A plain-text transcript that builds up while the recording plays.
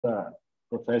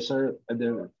professor at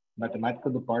the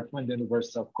mathematical department at the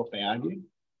University of Copenhagen,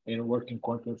 and work in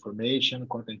quantum information,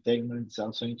 quantum entanglement.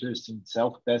 Also interested in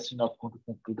self-testing of quantum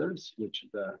computers, which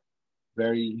is a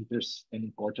very interesting and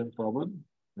important problem.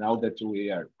 Now that we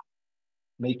are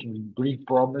making brief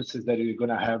promises that we're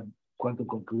going to have quantum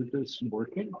computers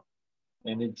working,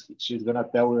 and she's going to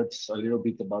tell us a little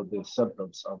bit about the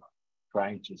subtleties of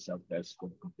trying to self-test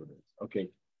quantum computers. Okay,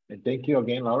 and thank you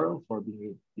again, Laura, for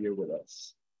being here with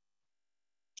us.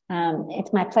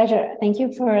 It's my pleasure. Thank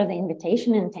you for the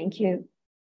invitation, and thank you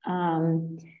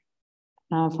for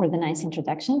the nice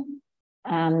introduction.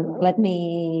 Let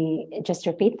me just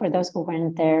repeat for those who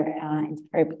weren't there in the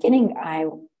very beginning, I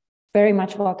very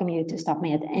much welcome you to stop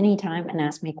me at any time and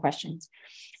ask me questions.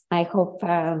 I hope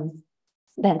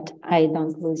that I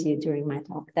don't lose you during my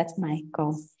talk. That's my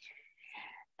goal.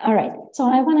 All right,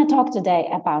 so I want to talk today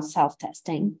about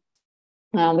self-testing,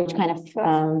 which kind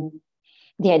of,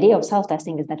 the idea of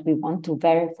self-testing is that we want to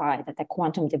verify that the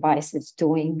quantum device is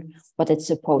doing what it's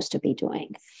supposed to be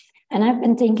doing. And I've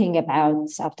been thinking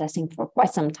about self-testing for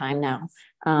quite some time now,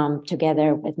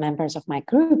 together with members of my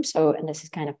group. So, and this is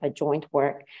kind of a joint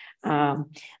work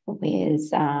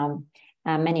with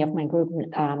many of my group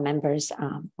members,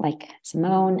 like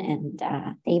Simone and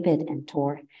David and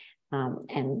Tor,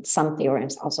 and some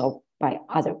theorems also by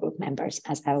other group members,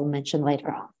 as I will mention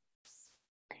later on.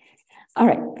 All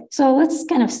right, so let's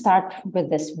kind of start with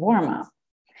this warm-up.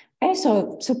 Okay,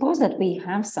 so suppose that we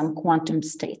have some quantum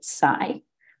state psi,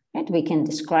 right? We can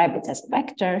describe it as a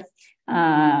vector,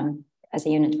 as a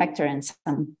unit vector in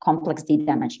some complex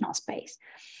d-dimensional space.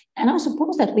 And now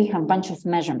suppose that we have a bunch of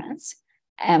measurements,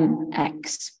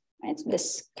 mx, right?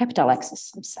 This capital X is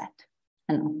some set.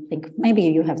 And I think maybe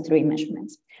you have 3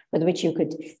 measurements with which you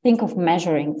could think of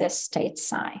measuring this state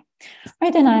psi.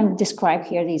 Right, and I've described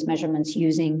here these measurements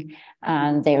using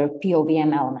their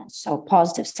POVM elements, so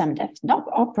positive sum-definite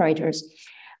operators,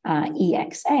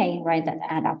 EXA, right, that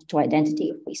add up to identity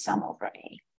if we sum over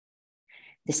A.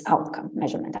 This outcome,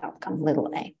 measurement outcome,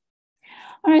 little a.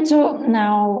 All right, so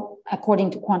now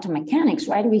according to quantum mechanics,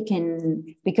 right, we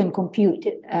can compute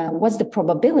what's the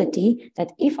probability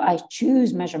that if I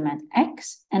choose measurement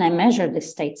X and I measure the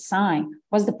state psi,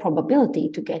 what's the probability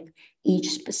to get each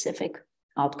specific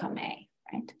outcome A,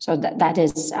 right? So that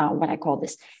is what I call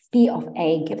this P of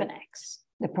A given X.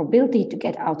 The probability to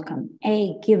get outcome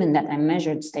A given that I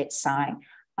measured state psi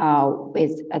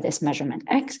with this measurement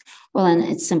X, well, and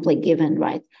it's simply given,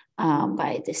 right,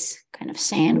 by this kind of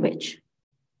sandwich,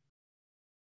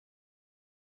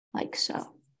 like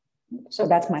so. So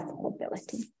that's my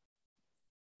probability.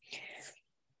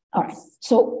 All right,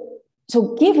 so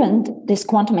given this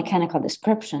quantum mechanical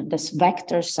description, this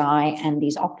vector psi and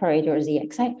these operators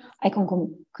EXA, I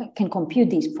can compute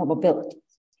these probabilities.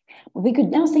 We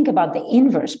could now think about the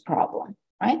inverse problem,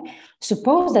 right?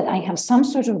 Suppose that I have some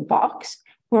sort of box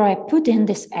where I put in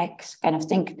this X, kind of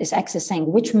think this X is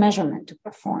saying which measurement to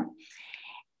perform.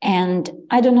 And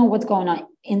I don't know what's going on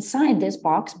inside this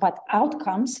box, but out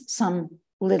comes some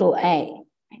little a.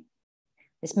 Right?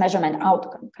 This measurement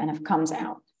outcome kind of comes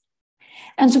out.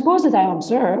 And suppose that I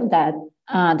observe that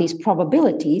these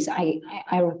probabilities, I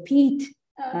repeat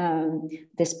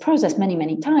this process many,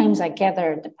 many times. I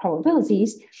gather the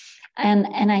probabilities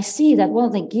and I see that, well,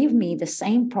 they give me the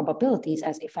same probabilities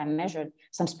as if I measured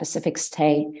some specific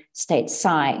state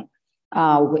psi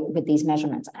with these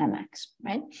measurements mx,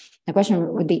 right? The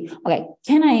question would be, okay,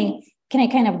 can I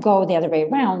kind of go the other way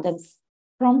around, and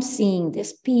from seeing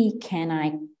this P, can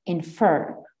I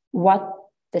infer what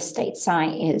the state psi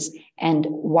is and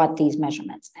what these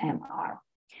measurements M are?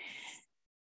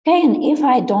 Okay, and if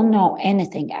I don't know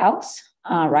anything else,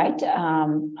 right,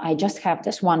 I just have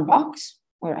this one box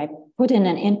where I put in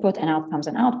an input and out comes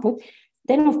an output,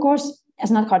 then of course,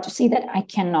 it's not hard to see that I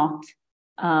cannot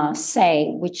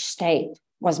say which state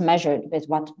was measured with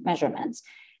what measurements.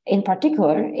 In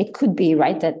particular, it could be,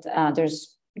 right, that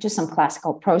there's just some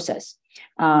classical process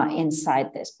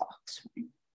inside this box.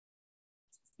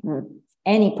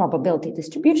 Any probability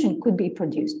distribution could be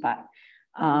produced by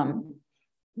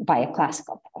a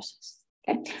classical process.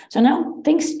 Okay, so now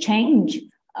things change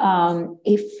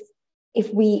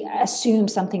if we assume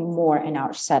something more in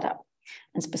our setup,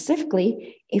 and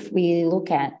specifically if we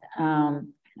look at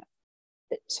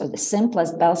so the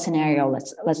simplest Bell scenario.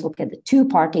 Let's look at the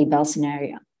two-party Bell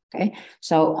scenario. Okay,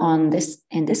 so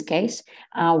in this case,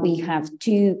 we have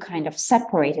two kind of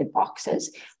separated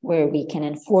boxes where we can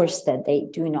enforce that they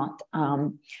do not,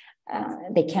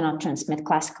 they cannot transmit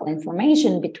classical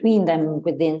information between them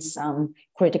within some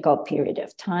critical period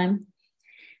of time,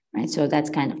 right? So that's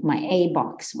kind of my A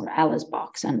box or Alice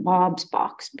box and Bob's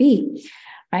box B,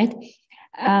 right?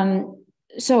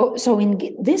 So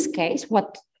in this case,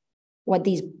 what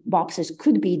these boxes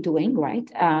could be doing, right?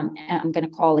 I'm going to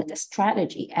call it a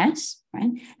strategy S,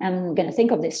 right? I'm going to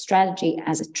think of this strategy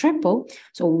as a triple.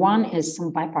 So one is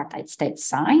some bipartite state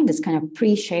psi that's kind of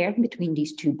pre-shared between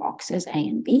these two boxes, A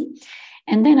and B.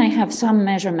 And then I have some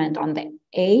measurement on the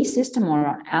A system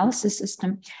or analysis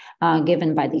system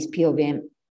given by these POV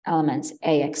elements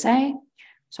AXA.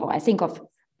 So I think of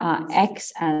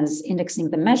X as indexing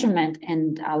the measurement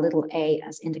and little a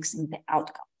as indexing the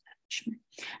outcome.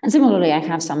 And similarly, I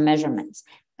have some measurements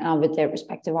with their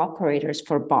respective operators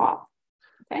for Bob.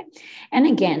 Okay, and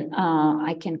again,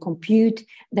 I can compute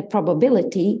the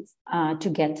probability to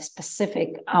get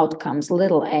specific outcomes,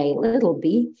 little a, little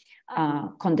b,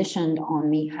 conditioned on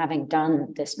me having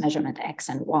done this measurement X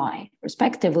and Y,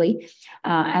 respectively,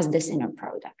 as this inner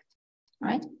product.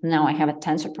 Right now, I have a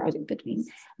tensor product between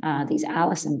these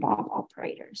Alice and Bob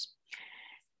operators.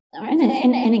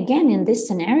 And again, in this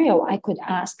scenario, I could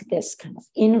ask this kind of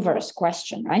inverse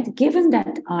question, right? Given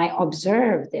that I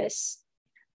observe this,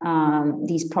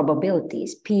 these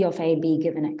probabilities, P of A, B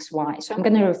given X, Y. So I'm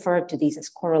going to refer to these as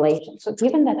correlations. So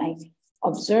given that I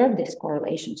observe this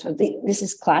correlation, so this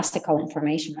is classical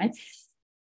information, right?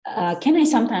 Can I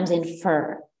sometimes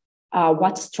infer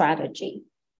what strategy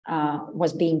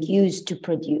was being used to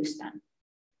produce them?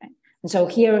 Okay. And so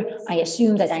here I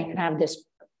assume that I have this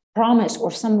promise or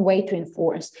some way to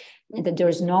enforce that there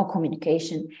is no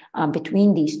communication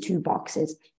between these two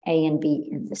boxes, A and B,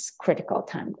 in this critical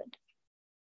time grid.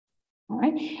 All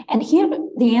right. And here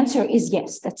the answer is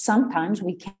yes, that sometimes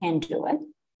we can do it.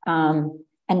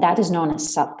 And that is known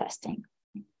as self-testing.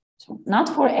 So not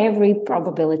for every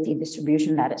probability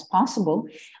distribution that is possible,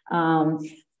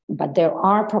 but there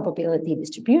are probability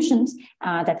distributions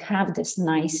that have this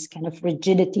nice kind of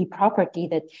rigidity property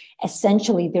that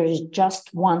essentially there is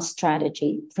just one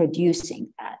strategy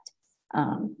producing that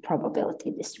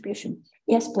probability distribution.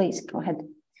 Yes, please, go ahead.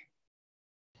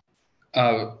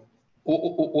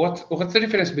 What's the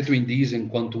difference between these and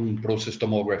quantum process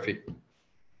tomography?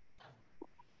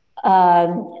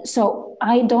 So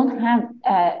I don't have,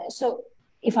 so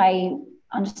if I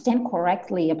understand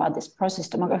correctly about this process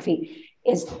tomography,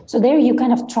 is so there you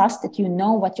kind of trust that you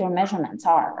know what your measurements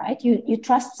are, right? You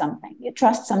trust something, you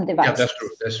trust some device. Yeah, that's true.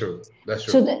 That's true. That's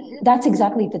true. So that's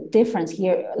exactly the difference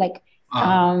here. Like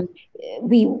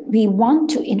we want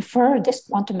to infer this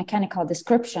quantum mechanical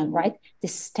description, right? The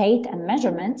state and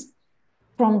measurements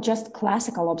from just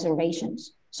classical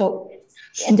observations. So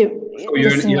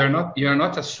you're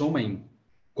not assuming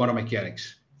quantum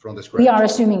mechanics from the scratch. We are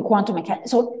assuming quantum mechanics.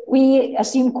 So we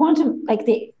assume quantum,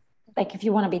 like if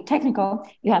you want to be technical,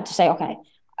 you have to say, okay,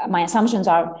 my assumptions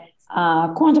are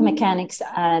quantum mechanics.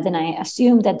 Then I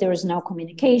assume that there is no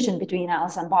communication between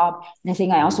Alice and Bob. And I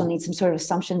think I also need some sort of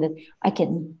assumption that I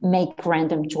can make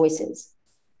random choices.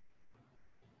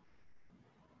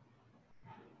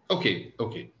 Okay.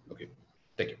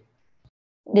 Thank you.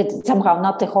 That somehow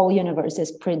not the whole universe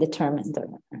is predetermined.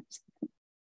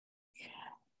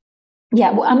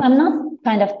 Yeah, well, I'm not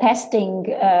kind of testing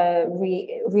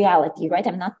reality, right?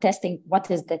 I'm not testing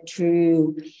what is the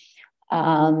true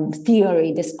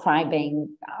theory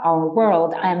describing our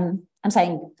world. I'm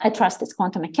saying I trust it's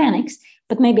quantum mechanics,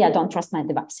 but maybe I don't trust my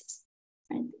devices.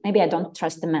 Right? Maybe I don't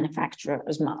trust the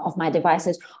manufacturers of my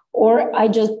devices, or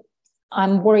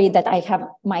I'm worried that I have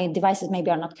my devices maybe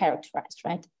are not characterized,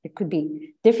 right? There could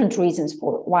be different reasons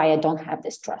for why I don't have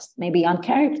this trust. Maybe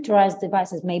uncharacterized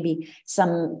devices, maybe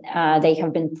some they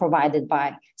have been provided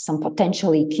by some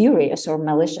potentially curious or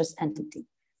malicious entity.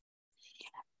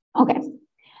 Okay,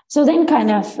 so then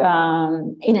kind of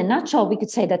in a nutshell, we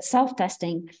could say that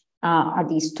self-testing are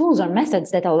these tools or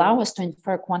methods that allow us to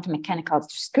infer quantum mechanical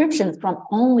description from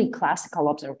only classical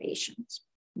observations.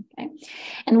 Okay,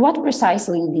 and what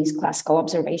precisely these classical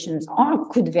observations are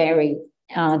could vary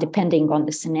depending on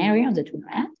the scenario that we're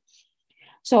at.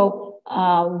 So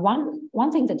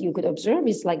one thing that you could observe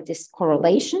is like this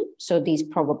correlation. So these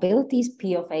probabilities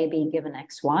P of A, B given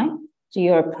X, Y. So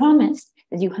you're promised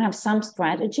that you have some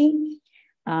strategy,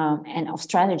 and of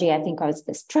strategy, I think it's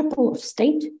this triple of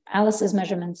state, Alice's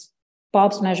measurements,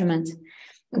 Bob's measurements,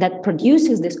 that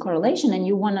produces this correlation, and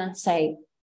you want to say,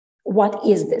 what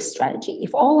is this strategy?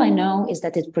 If all I know is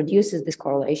that it produces this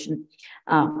correlation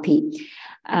P.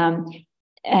 And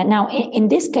now in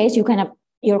this case,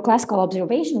 your classical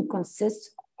observation consists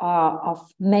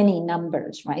of many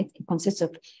numbers, right? It consists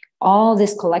of all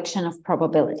this collection of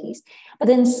probabilities. But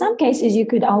in some cases, you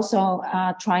could also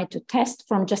try to test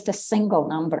from just a single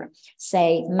number,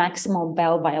 say maximal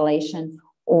Bell violation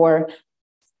or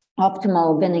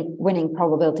optimal winning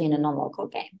probability in a non-local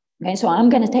game. Okay, so I'm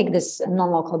going to take this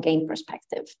non-local gain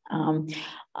perspective,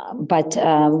 but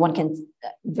one can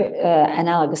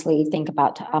analogously think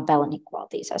about Bell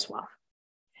inequalities as well.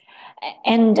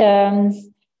 And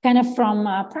kind of from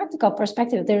a practical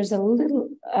perspective, there's a little,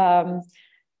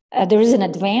 there is an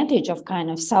advantage of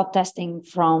kind of self-testing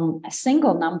from a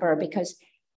single number because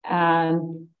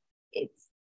it's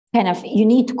kind of, you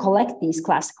need to collect these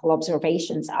classical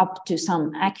observations up to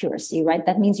some accuracy, right?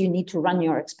 That means you need to run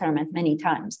your experiment many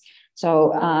times.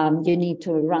 So you need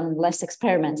to run less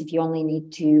experiments if you only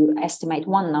need to estimate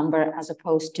one number as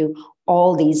opposed to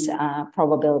all these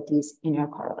probabilities in your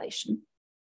correlation.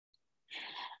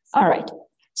 All right,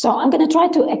 so I'm going to try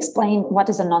to explain what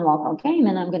is a non-local game,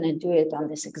 and I'm going to do it on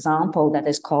this example that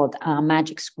is called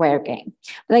magic square game.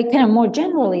 Like kind of more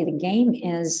generally, the game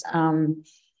is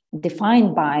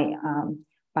defined by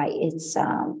its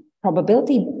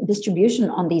probability distribution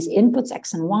on these inputs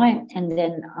X and Y, and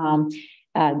then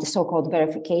the so-called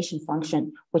verification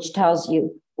function, which tells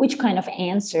you which kind of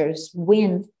answers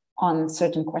win on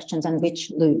certain questions and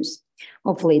which lose.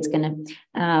 Hopefully it's going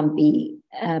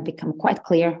to become quite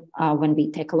clear when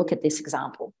we take a look at this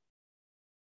example.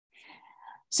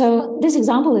 So this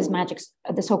example is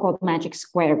the so-called magic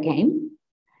square game.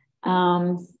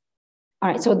 All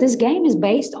right, so this game is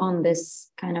based on this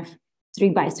kind of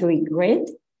 3x3 grid,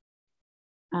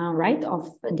 right, of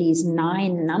these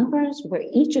 9 numbers, where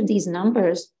each of these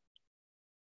numbers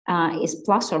is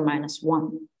plus or minus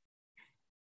 1.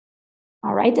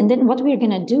 All right, and then what we're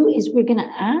going to do is we're going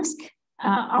to ask,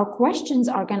 our questions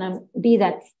are going to be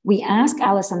that we ask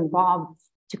Alice and Bob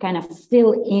to kind of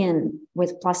fill in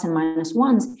with plus and minus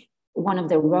ones one of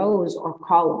the rows or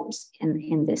columns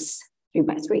in this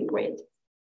 3x3 grid.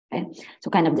 Okay, so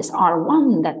kind of this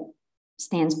R1 that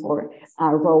stands for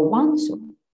row 1. So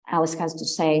Alice has to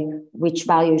say which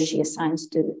value she assigns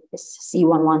to this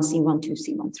C11, C12,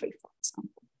 C13, for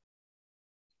example.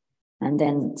 And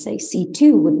then say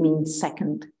C2 would mean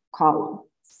second column.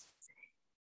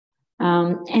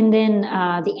 And then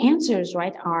the answers,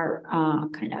 right, are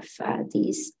kind of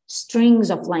these strings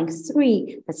of length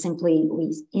 3 that simply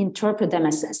we interpret them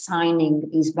as assigning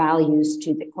these values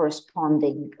to the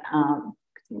corresponding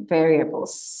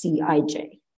variables Cij.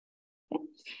 Okay.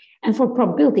 And for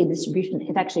probability distribution,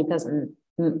 it actually doesn't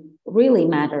really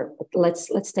matter. But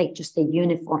let's take just a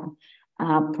uniform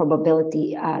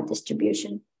probability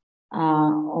distribution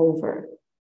over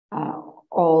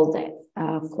all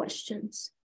the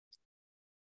questions.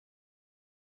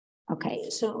 Okay,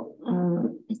 so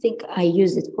I think I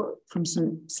used it from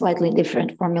some slightly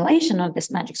different formulation of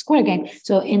this magic square game.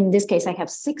 So in this case, I have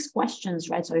 6 questions,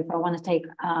 right? So if I want to take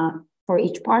for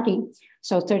each party,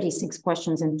 so 36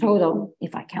 questions in total,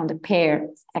 if I count a pair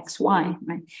X, Y,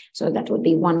 right? So that would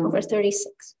be 1 over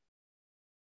 36.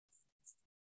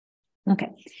 Okay,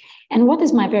 and what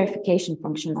is my verification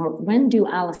function, or when do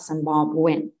Alice and Bob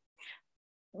win?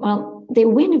 Well, they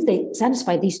win if they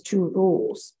satisfy these 2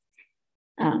 rules.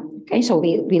 Okay, so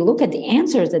we look at the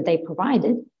answers that they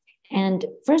provided, and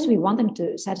first we want them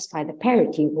to satisfy the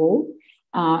parity rule.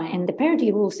 And the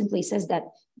parity rule simply says that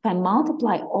if I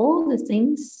multiply all the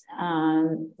things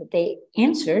that they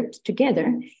answered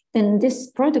together, then this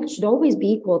product should always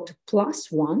be equal to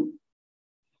 +1,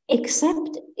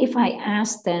 except if I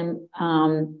ask them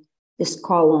this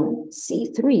column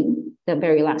C3, the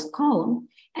very last column,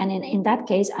 and in that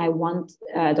case, I want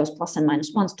those plus and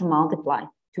minus ones to multiply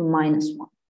to -1.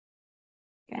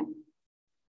 Okay.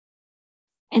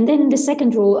 And then the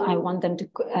second rule I want them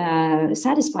to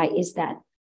satisfy is that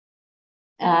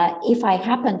if I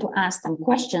happen to ask them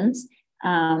questions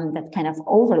that kind of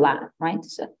overlap, right?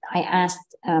 So I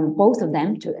asked both of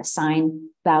them to assign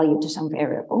value to some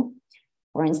variable.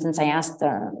 For instance, I asked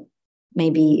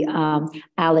maybe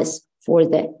Alice for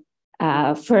the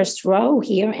first row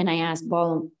here, and I asked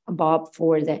Bob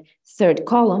for the third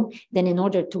column. Then in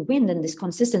order to win, then this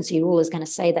consistency rule is going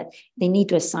to say that they need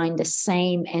to assign the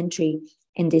same entry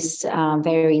in this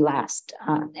very last,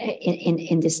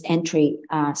 in this entry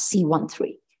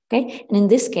C13, okay? And in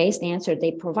this case, the answer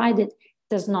they provided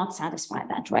does not satisfy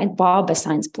that, right? Bob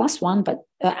assigns +1, but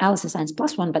Alice assigns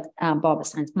 +1, but Bob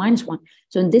assigns -1.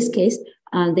 So in this case,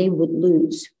 they would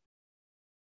lose.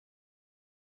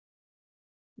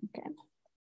 Okay.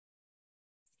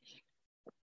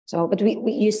 So, but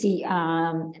you see,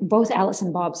 both Alice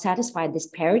and Bob satisfied this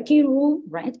parity rule,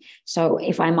 right? So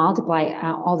if I multiply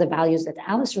all the values that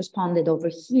Alice responded over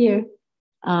here,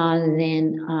 then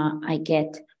I get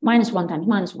 -1 times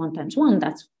 -1 times 1,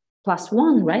 that's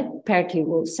 +1, right? Parity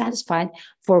rule satisfied.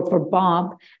 For Bob,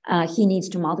 he needs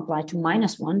to multiply to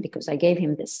 -1 because I gave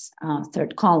him this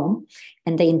third column,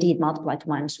 and they indeed multiply to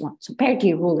 -1. So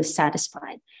parity rule is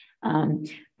satisfied.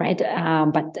 right?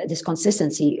 But this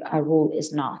consistency rule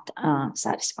is not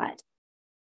satisfied.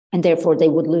 And therefore, they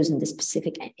would lose in this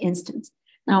specific instance.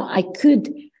 Now, I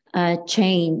could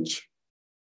change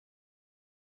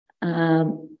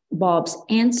Bob's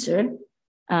answer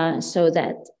so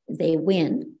that they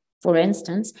win, for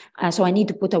instance. So I need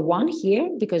to put a 1 here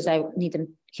because I need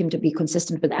him to be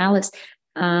consistent with Alice.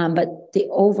 But the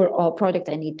overall product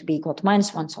I need to be equal to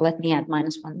 -1. So let me add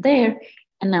 -1 there.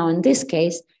 And now in this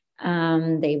case,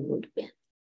 they would win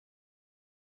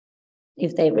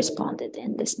if they responded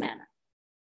in this manner.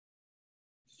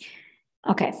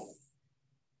 Okay.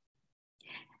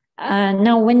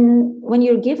 Now, when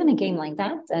you're given a game like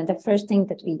that, the first thing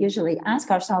that we usually ask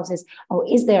ourselves is, oh,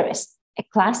 is there a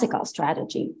classical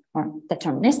strategy or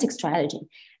deterministic strategy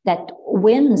that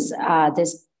wins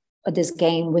this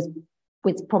game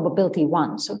with probability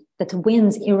 1, so that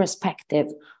wins irrespective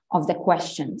of the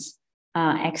questions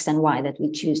X and Y that we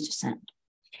choose to send?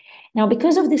 Now,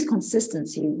 because of this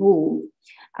consistency rule,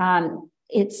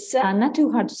 it's not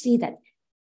too hard to see that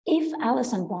if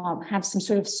Alice and Bob have some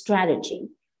sort of strategy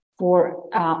for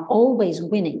always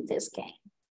winning this game,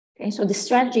 okay, so the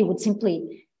strategy would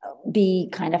simply be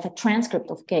kind of a transcript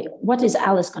of, okay, what is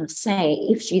Alice going to say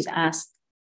if she's asked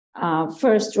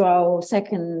first row,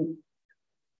 second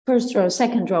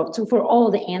row, so for all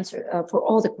the for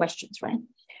all the questions, right?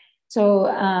 So,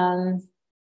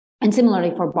 and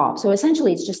similarly for Bob. So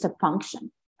essentially, it's just a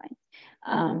function, right?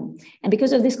 And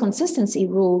because of this consistency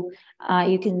rule,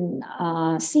 you can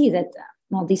see that,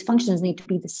 well, these functions need to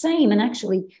be the same, and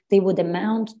actually they would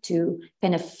amount to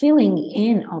kind of filling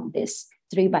in of this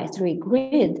 3x3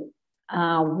 grid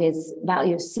with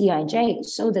values Cij,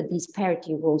 so that these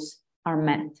parity rules are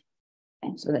met.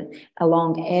 Okay? So that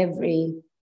along every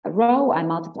row, I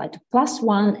multiply to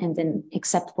 +1, and then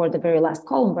except for the very last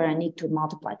column where I need to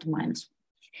multiply to -1.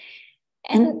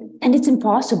 And it's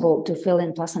impossible to fill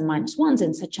in plus and -1s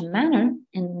in such a manner.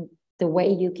 And the way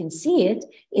you can see it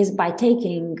is by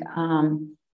taking,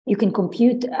 you can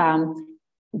compute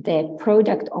the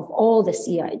product of all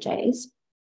theCijs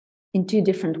in 2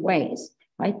 different ways,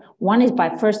 right? One is by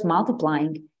first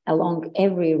multiplying along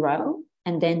every row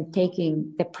and then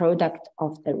taking the product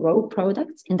of the row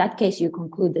products. In that case, you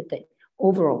conclude that the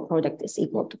overall product is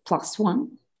equal to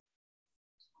 +1.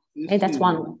 Okay, that's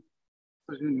one way.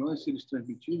 As reuniões, se eles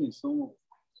transmitirem, são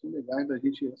legais da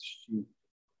gente assistir.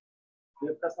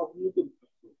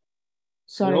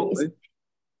 Sorry,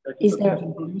 is there...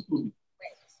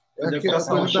 É aquela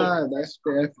coisa da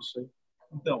SPF, isso aí.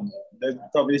 Então,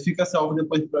 talvez fique salvo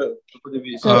depois para poder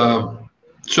ver.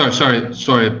 Sorry.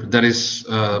 There is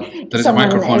a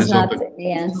microphone is open.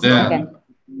 Yes. Yeah.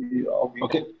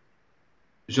 Okay.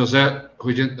 José,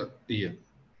 yeah.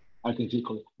 I can take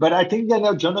it. But I think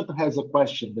Daniel Jonathan has a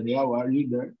question. Daniel, are you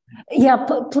there? Yeah,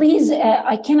 please.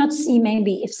 I cannot see.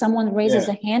 Maybe if someone raises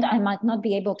a hand, I might not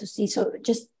be able to see. So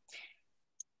just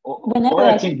whenever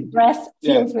I take breath,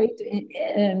 feel free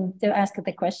to ask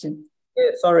the question.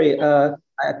 Yeah, sorry,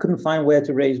 I couldn't find where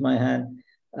to raise my hand.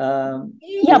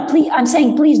 Yeah, please. I'm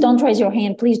saying, please don't raise your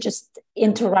hand. Please just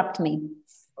interrupt me.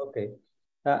 Okay.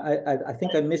 I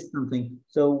think I missed something.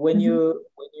 So when you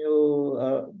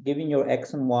giving your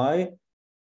X and Y,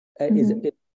 is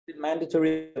it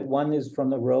mandatory that one is from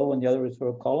the row and the other is for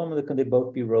a column, or can they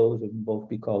both be rows or both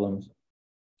be columns?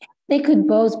 They could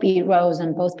both be rows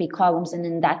and both be columns, and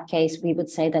in that case, we would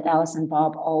say that Alice and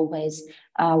Bob always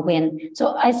win.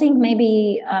 So I think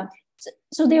maybe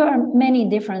so there are many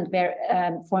different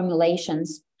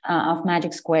formulations of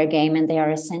Magic Square Game, and they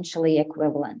are essentially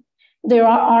equivalent. There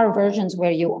are versions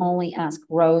where you only ask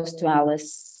rows to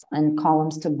Alice and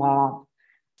columns to Bob.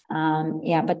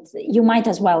 Yeah, but you might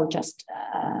as well just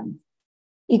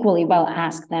equally well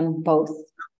ask them both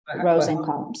rows and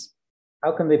columns.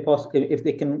 How can they possibly, if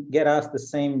they can get asked the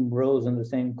same rows and the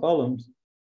same columns,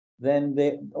 then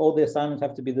all the assignments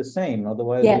have to be the same.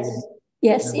 Otherwise,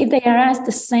 yes. If they are asked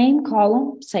the same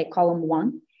column, say column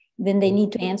 1, then they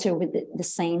need to answer with the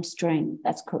same string.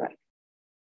 That's correct.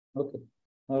 Okay.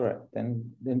 All right.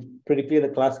 Then pretty clear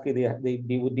that classically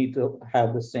they would need to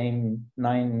have the same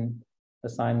 9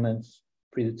 assignments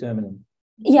predetermined.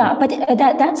 Yeah, but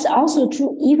that's also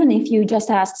true even if you just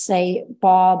ask, say,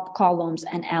 Bob columns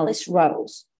and Alice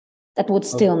rows. That would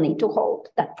still need to hold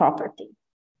that property.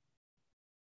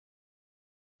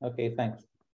 Okay, thanks.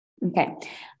 Okay,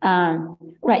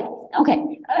 right.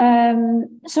 Okay,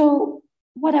 so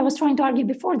what I was trying to argue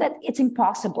before, that it's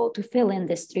impossible to fill in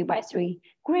this 3x3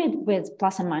 grid with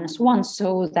plus and -1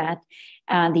 so that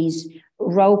these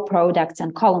row products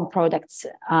and column products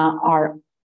are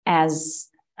as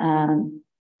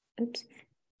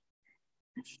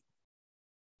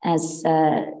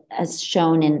as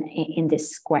shown in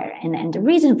this square. And the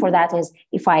reason for that is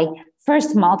if I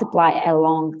first multiply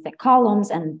along the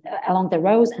columns and along the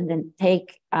rows and then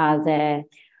take the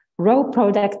row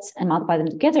products and multiply them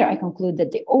together, I conclude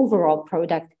that the overall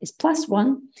product is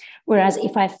 +1. Whereas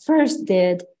if I first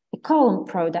did the column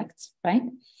products, right,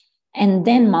 and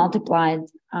then multiplied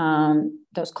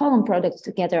those column products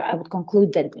together, I would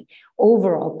conclude that the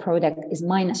overall product is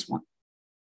 -1.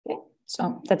 Okay,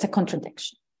 so that's a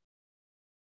contradiction.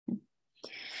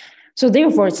 So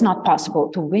therefore, it's not possible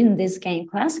to win this game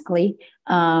classically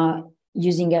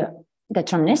using a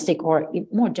deterministic or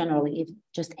more generally,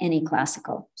 just any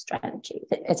classical strategy.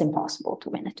 It's impossible to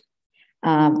win it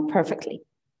perfectly.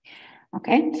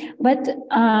 Okay, but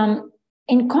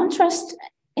in contrast,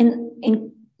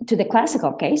 to the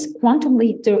classical case,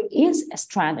 quantumly, there is a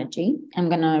strategy. I'm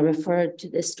going to refer to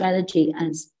this strategy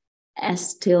as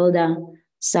S tilde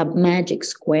sub magic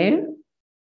square.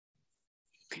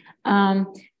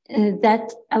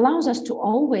 That allows us to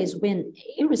always win,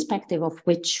 irrespective of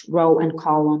which row and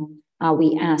column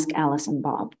we ask Alice and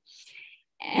Bob.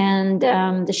 And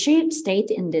the shared state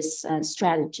in this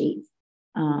strategy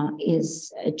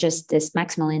is just this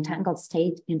maximally entangled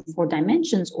state in 4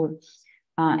 dimensions, or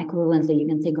equivalently, you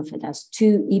can think of it as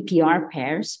 2 EPR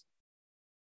pairs.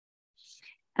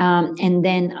 And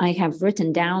then I have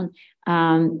written down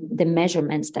the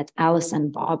measurements that Alice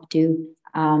and Bob do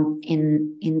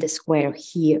in the square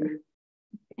here.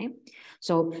 Okay,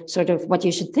 so sort of what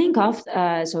you should think of.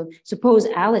 So suppose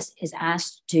Alice is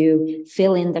asked to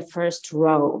fill in the first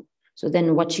row. So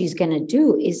then what she's going to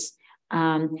do is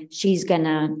she's going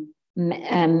to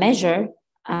measure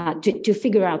to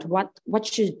figure out what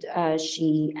should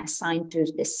she assign to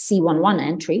this C11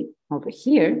 entry over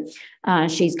here.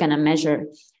 She's going to measure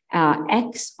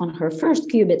X on her first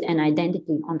qubit and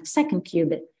identity on the second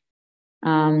qubit.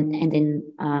 And then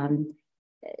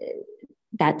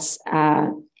that's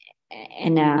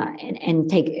and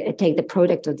take the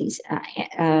product of these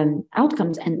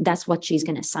outcomes, and that's what she's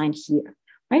going to assign here,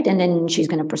 right? And then she's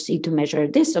going to proceed to measure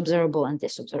this observable and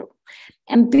this observable,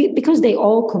 and because they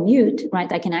all commute,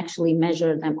 right? I can actually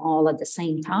measure them all at the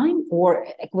same time, or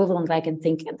equivalent. I can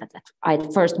think that I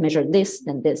first measure this,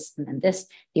 then this, and then this.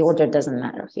 The order doesn't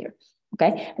matter here.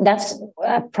 Okay, and that's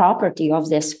a property of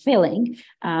this filling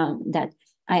that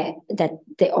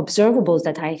the observables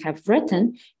that I have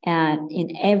written in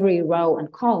every row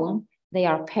and column, they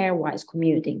are pairwise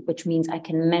commuting, which means I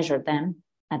can measure them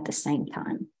at the same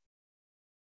time.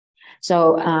 So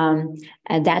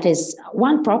that is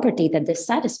one property that this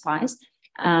satisfies.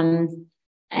 And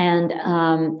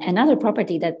another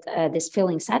property that this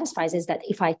filling satisfies is that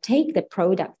if I take the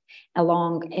product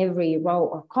along every row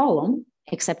or column,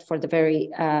 except for the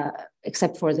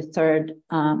third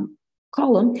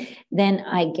column, then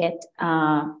I get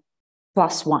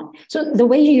 +1. So the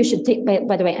way you should take,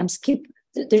 by the way, I'm skipping,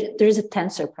 there is a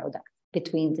tensor product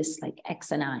between this like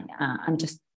X and I. I'm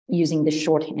just using the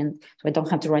shorthand, so I don't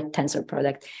have to write tensor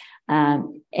product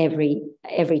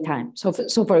every time. So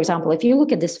for example, if you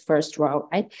look at this first row,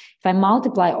 right? If I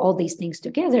multiply all these things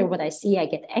together, what I see, I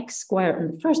get X squared on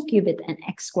the first qubit and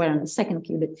X squared on the second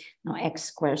qubit. Now X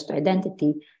squares to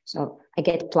identity, so I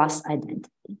get plus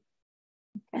identity.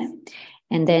 Okay,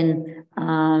 and then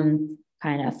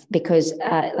kind of because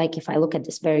like if I look at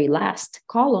this very last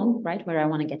column, right, where I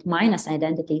want to get minus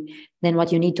identity, then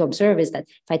what you need to observe is that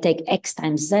if I take X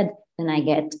times Z, then I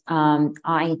get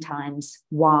I times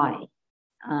Y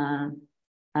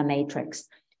a matrix,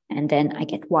 and then I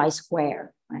get Y squared,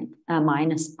 right,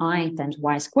 minus I times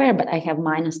Y squared, but I have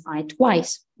minus I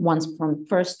twice, once from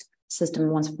first system,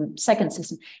 once from second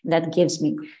system. And that gives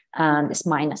me this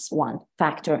 -1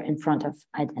 factor in front of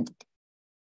identity.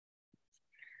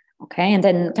 Okay, and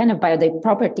then kind of by the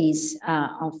properties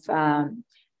of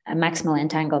a maximally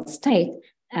entangled state,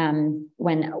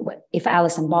 if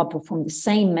Alice and Bob perform the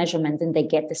same measurement, then they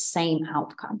get the same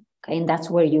outcome. Okay, and that's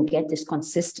where you get this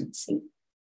consistency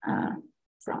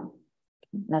from.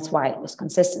 That's why this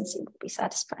consistency would be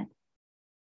satisfied.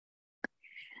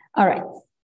 All right.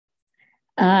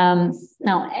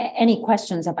 Now, any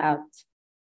questions about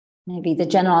maybe the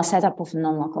general setup of a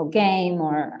non-local game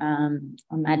or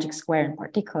Magic Square in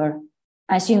particular?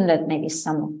 I assume that maybe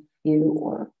some of you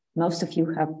or most of you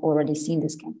have already seen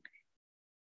this game.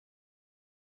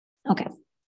 Okay.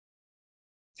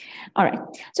 All right.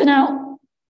 So now,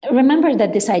 remember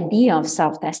that this idea of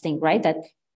self-testing, right, that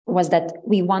was that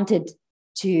we wanted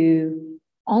to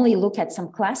only look at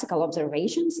some classical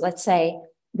observations. Let's say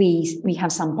we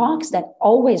have some box that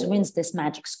always wins this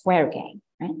Magic Square game,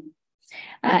 right?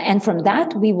 And from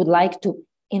that, we would like to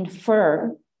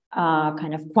infer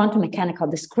kind of quantum mechanical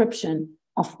description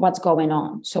of what's going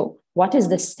on. So what is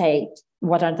the state?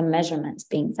 What are the measurements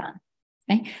being done?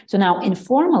 Okay. So now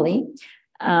informally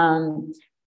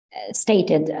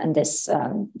stated in this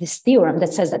theorem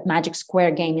that says that magic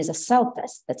square game is a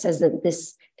self-test, that says that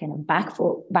this kind of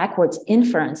backwards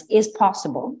inference is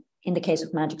possible in the case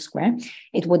of magic square,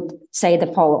 it would say the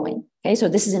following. Okay, so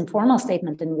this is informal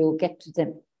statement, and we'll get to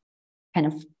the kind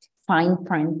of fine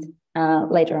print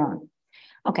later on.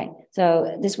 Okay,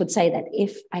 so this would say that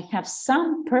if I have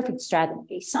some perfect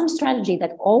strategy, some strategy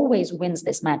that always wins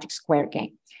this magic square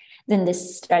game, then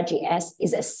this strategy S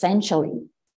is essentially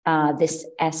this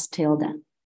S tilde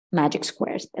magic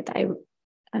squares that I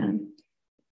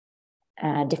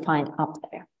defined up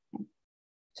there.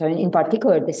 So in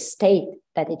particular, the state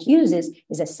that it uses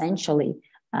is essentially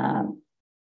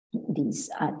these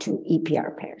two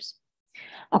EPR pairs.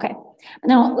 Okay,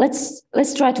 now let's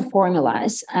try to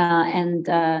formalize and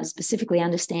specifically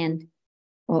understand,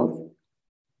 well,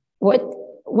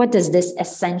 what does this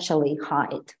essentially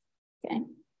hide? Okay.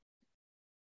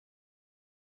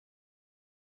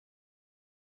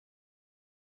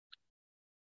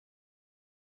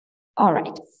 All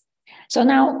right. So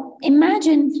now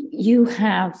imagine you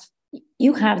have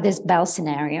this Bell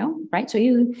scenario, right? So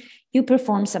you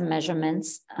perform some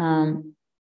measurements,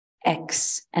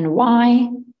 X and Y,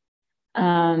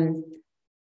 and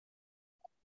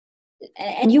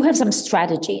you have some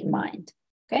strategy in mind.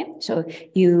 Okay, so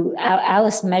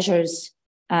Alice measures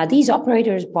these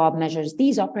operators, Bob measures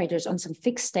these operators on some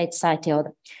fixed state psi tilde.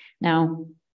 Now,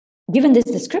 given this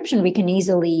description, we can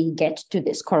easily get to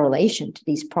this correlation, to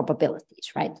these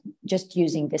probabilities, right? Just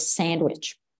using this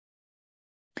sandwich.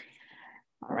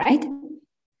 All right.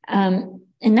 And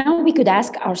now we could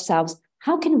ask ourselves,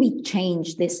 how can we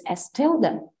change this S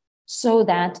tilde so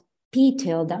that P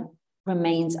tilde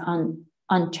remains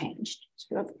unchanged?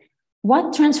 So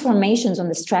what transformations on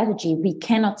the strategy we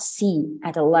cannot see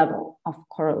at a level of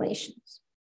correlations?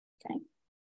 Okay.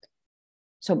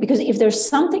 So because if there's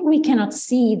something we cannot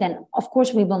see, then of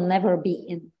course we will never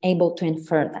be able to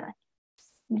infer that.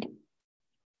 Okay.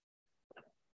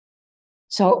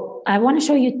 So I want to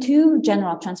show you two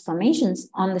general transformations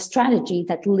on the strategy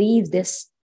that leave this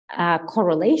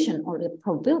correlation or the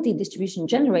probability distribution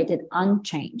generated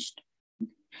unchanged.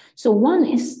 So one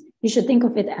is, you should think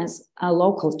of it as a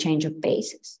local change of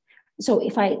basis. So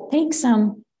if I take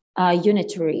some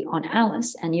unitary on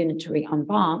Alice and unitary on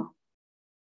Bob,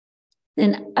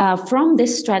 then from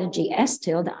this strategy S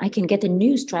tilde, I can get a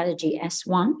new strategy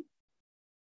S1,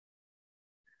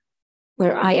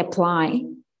 where I apply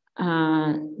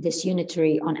this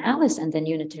unitary on Alice and then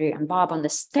unitary on Bob on the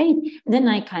state. And then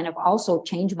I kind of also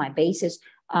change my basis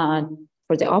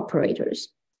for the operators.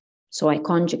 So I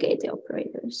conjugate the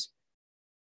operators.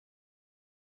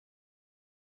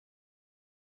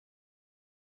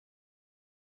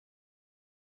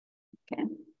 Okay.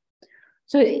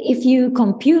 So if you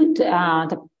compute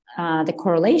the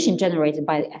correlation generated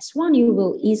by S1, you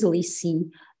will easily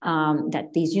see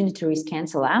that these unitaries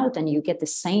cancel out and you get the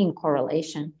same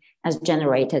correlation as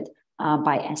generated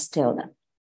by S tilde.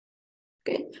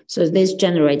 Okay, so this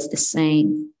generates the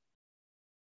same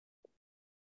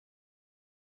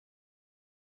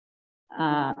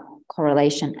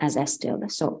correlation as S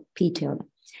tilde, so P tilde.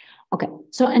 Okay,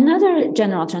 so another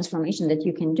general transformation that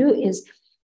you can do is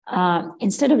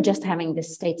instead of just having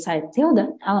this state psi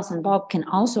tilde, Alice and Bob can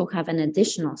also have an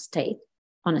additional state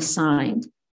unassigned.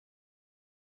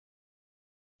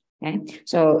 Okay,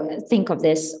 so think of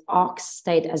this ox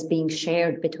state as being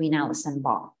shared between Alice and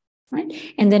Bob, right?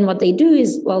 And then what they do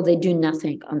is, well, they do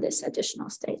nothing on this additional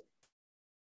state.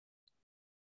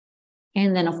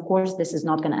 And then, of course, this is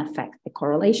not going to affect the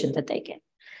correlation that they get.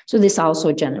 So this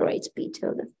also generates P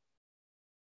tilde.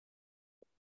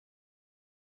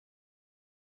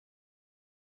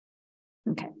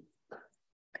 Okay.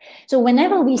 So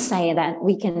whenever we say that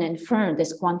we can infer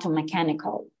this quantum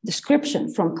mechanical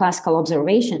description from classical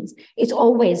observations, it's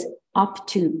always up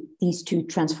to these two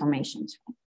transformations.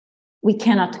 We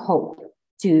cannot hope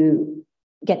to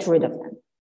get rid of them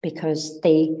because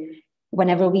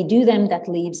whenever we do them, that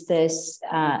leaves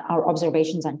our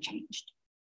observations unchanged.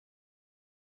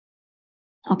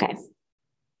 Okay.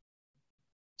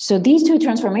 So these two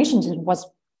transformations was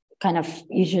kind of,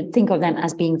 you should think of them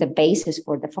as being the basis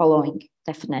for the following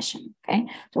definition, okay?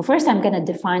 So first I'm gonna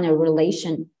define a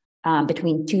relation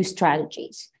between two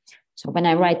strategies. So when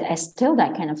I write S tilde,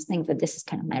 I kind of think that this is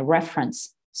kind of my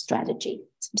reference strategy,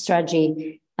 some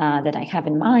strategy that I have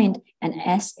in mind, and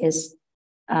S is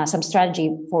some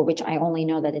strategy for which I only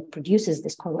know that it produces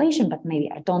this correlation, but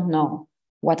maybe I don't know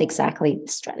what exactly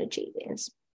the strategy is.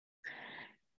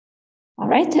 All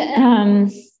right.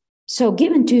 So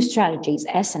given two strategies,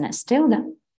 S and S tilde,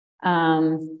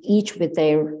 each with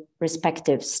their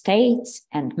respective states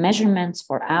and measurements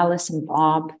for Alice and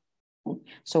Bob.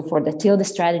 So for the tilde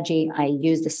strategy, I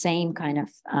use the same kind of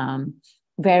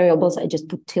variables. I just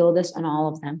put tildes on all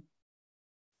of them.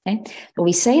 Okay, so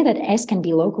we say that S can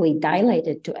be locally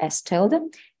dilated to S tilde,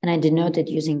 and I denote it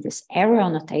using this arrow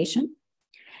notation.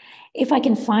 If I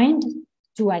can find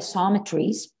two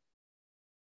isometries,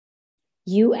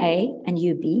 UA and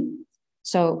UB,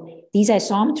 so these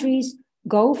isometries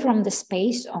go from the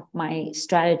space of my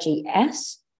strategy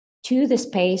S to the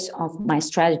space of my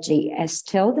strategy S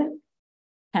tilde,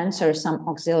 tensor some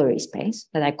auxiliary space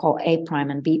that I call A prime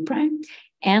and B prime.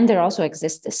 And there also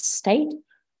exists this state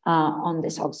on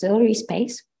this auxiliary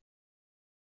space,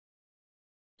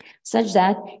 such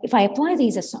that if I apply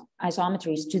these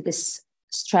isometries to this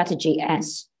strategy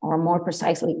S, or more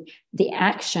precisely, the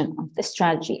action of the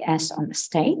strategy S on the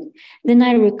state, then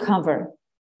I recover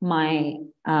my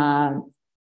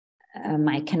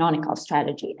my canonical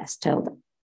strategy S tilde.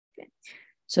 Okay.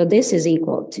 So this is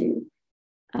equal to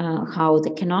how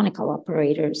the canonical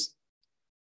operators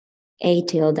A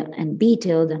tilde and B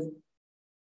tilde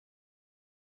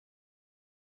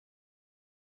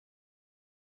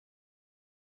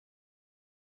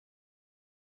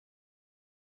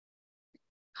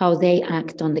how they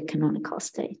act on the canonical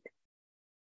state.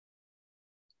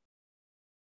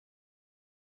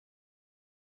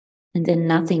 And then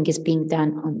nothing is being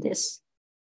done on this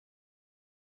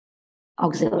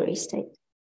auxiliary state.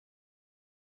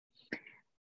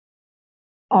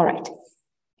 All right.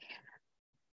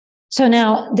 So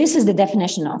now this is the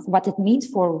definition of what it means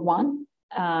for one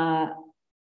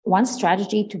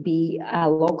strategy to be a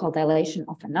local dilation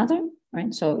of another,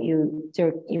 right? So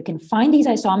you can find these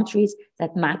isometries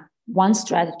that map one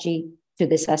strategy to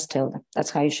this S tilde.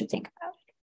 That's how you should think about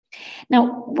it.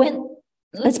 Now,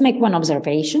 let's make one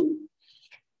observation.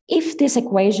 If this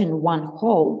equation 1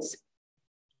 holds,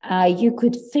 you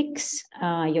could fix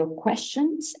your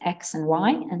questions, X and Y,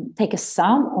 and take a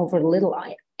sum over little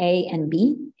a and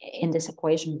b in this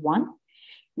equation 1.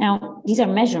 Now, these are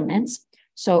measurements.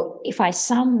 So if I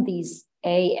sum these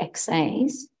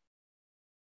AXAs,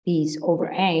 these over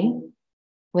A,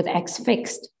 with X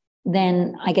fixed,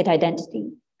 then I get identity.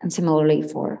 And similarly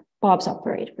for Bob's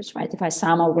operators, right? If I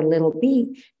sum over little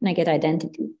b, then I get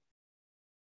identity.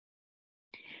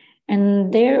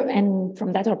 And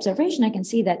from that observation, I can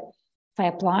see that if I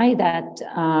apply that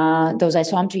those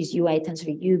isometries UA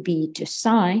tensor UB to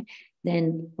psi,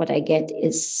 then what I get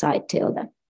is psi tilde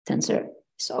tensor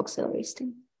is auxiliary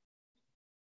state.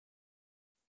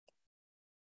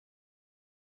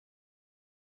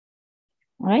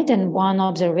 All right, and one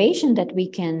observation that we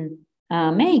can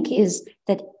make is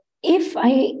that if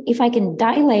I can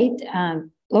dilate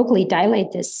locally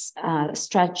dilate this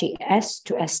strategy S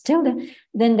to S tilde,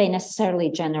 then they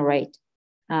necessarily generate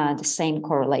the same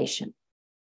correlation.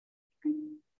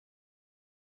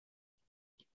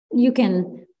 You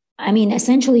can, I mean,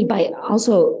 essentially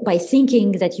by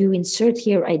thinking that you insert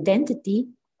here identity,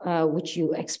 which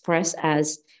you express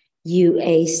as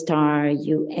UA star,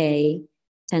 UA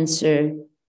tensor,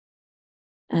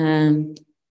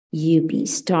 UB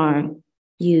star,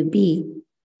 UB,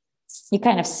 you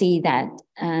kind of see that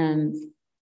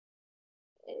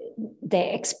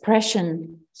the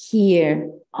expression here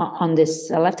on this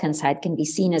left-hand side can be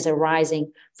seen as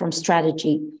arising from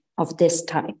strategy of this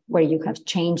type, where you have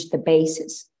changed the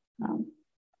basis.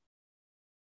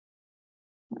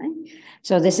 Right?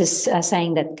 So this is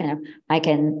saying that kind of I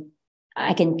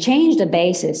can change the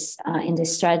basis in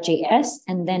this strategy S,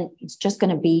 and then it's just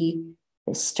going to be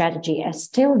this strategy S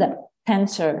tilde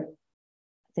tensor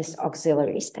this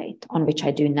auxiliary state on which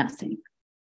I do nothing.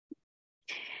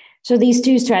 So these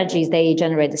two strategies, they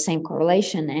generate the same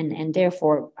correlation, and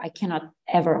therefore I cannot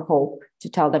ever hope to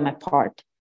tell them apart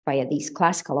via these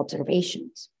classical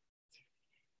observations.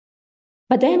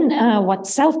 But then what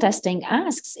self-testing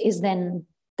asks is then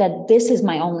that this is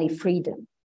my only freedom,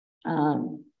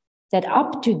 that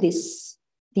up to these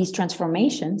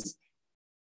transformations,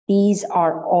 these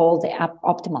are all the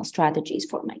optimal strategies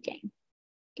for my game.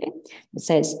 Okay. It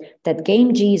says that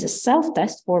game G is a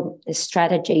self-test for the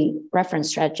strategy, reference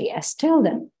strategy S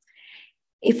tilde.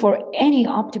 If for any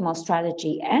optimal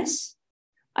strategy S,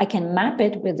 I can map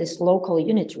it with this local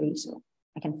unitary. So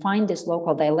I can find this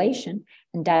local dilation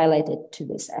and dilate it to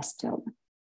this S tilde.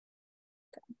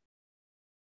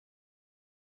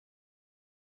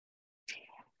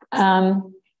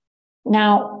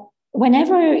 Now,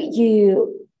 whenever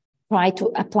you try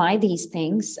to apply these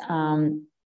things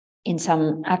in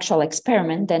some actual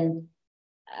experiment, then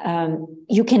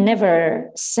you can never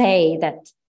say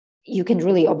that you can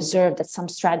really observe that some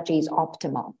strategy is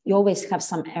optimal. You always have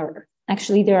some error.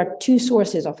 Actually, there are two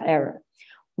sources of error.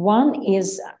 One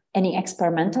is any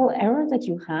experimental error that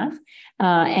you have,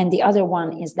 and the other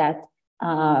one is that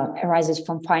arises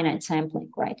from finite sampling,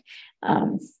 right?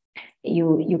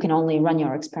 You can only run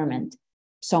your experiment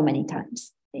so many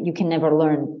times. You can never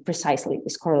learn precisely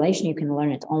this correlation. You can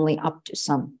learn it only up to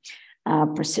some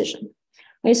precision.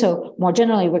 Okay, so more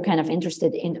generally, we're kind of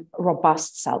interested in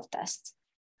robust self-tests.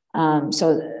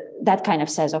 So that kind of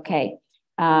says, okay,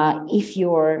 if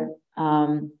you're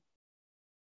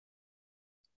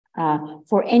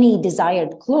for any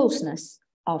desired closeness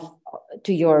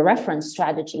to your reference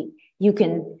strategy, you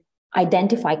can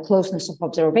identify closeness of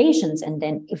observations, and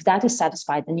then if that is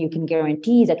satisfied, then you can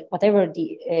guarantee that whatever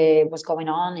was going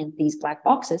on in these black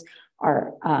boxes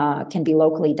can be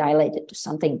locally dilated to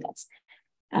something that's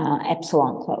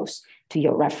epsilon close to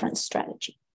your reference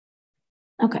strategy.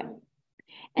 Okay,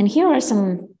 and here are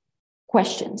some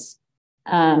questions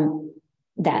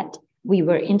that we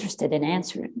were interested in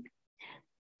answering.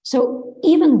 So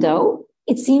even though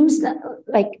it seems that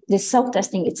like this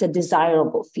self-testing, it's a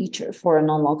desirable feature for a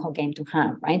non-local game to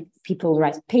have, right? People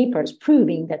write papers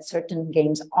proving that certain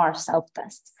games are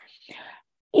self-tests.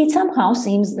 It somehow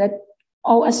seems that,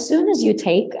 as soon as you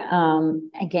take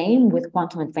a game with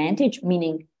quantum advantage,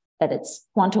 meaning that its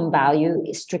quantum value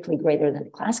is strictly greater than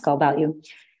the classical value,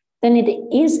 then it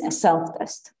is a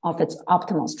self-test of its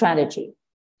optimal strategy,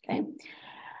 okay?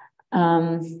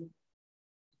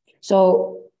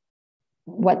 So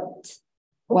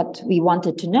what we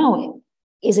wanted to know,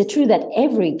 is it true that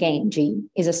every game G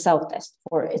is a self-test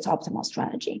for its optimal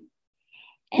strategy?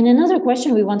 And another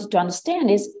question we wanted to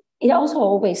understand is, it also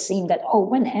always seemed that,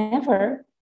 whenever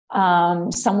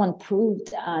someone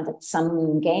proved that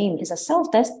some game is a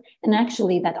self-test, and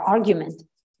actually that argument,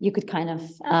 you could kind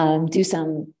of do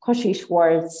some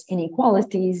Cauchy-Schwarz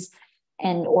inequalities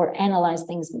or analyze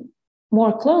things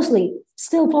more closely,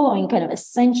 still following kind of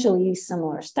essentially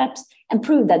similar steps, and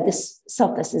prove that this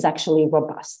self-test is actually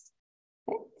robust.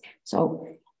 Okay? So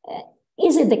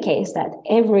is it the case that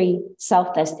every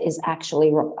self-test is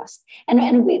actually robust?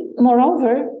 And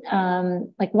moreover,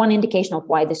 like one indication of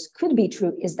why this could be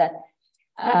true is that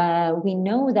we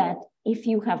know that if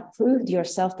you have proved your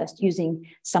self-test using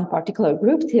some particular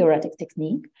group theoretic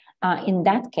technique, in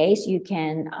that case, you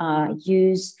can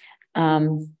use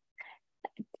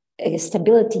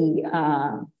stability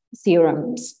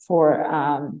theorems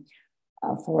for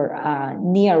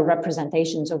near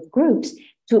representations of groups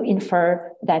to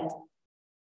infer that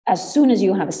as soon as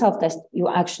you have a self-test, you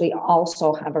actually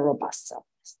also have a robust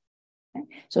self-test. Okay?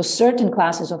 So certain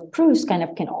classes of proofs kind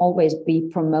of can always be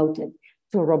promoted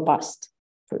to robust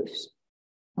proofs.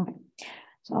 Okay.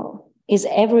 So is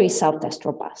every self-test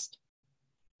robust?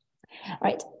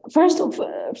 Right. First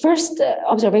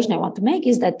observation I want to make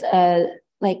is that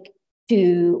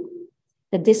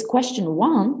that this question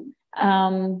one,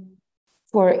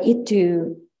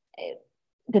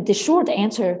 that the short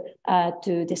answer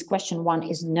to this question one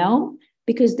is no,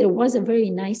 because there was a very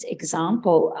nice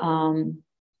example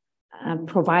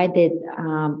provided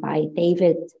by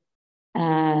David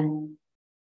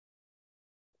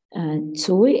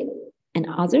Tsui and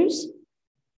others,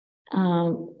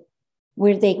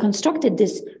 where they constructed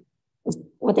this,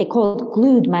 what they called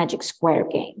glued magic square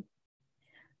game.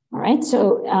 All right,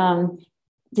 so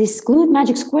this glued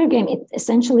magic square game, it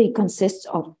essentially consists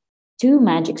of two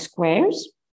magic squares.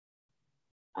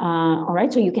 All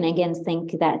right, so you can again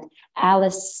think that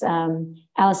Alice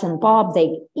and Bob,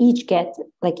 they each get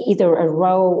like either a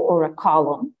row or a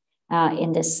column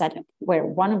in this setup, where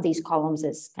one of these columns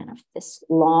is kind of this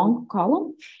long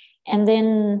column. And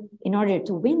then in order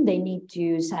to win, they need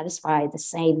to satisfy the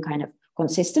same kind of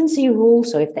consistency rule.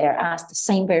 So if they're asked the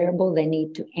same variable, they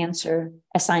need to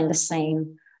assign the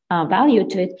same value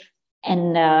to it.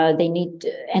 And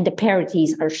and the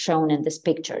parities are shown in this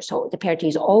picture. So the parity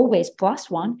is always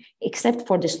 +1, except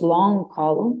for this long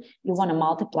column, you want to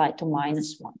multiply to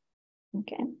 -1.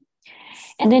 Okay.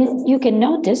 And then you can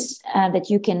notice that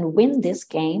you can win this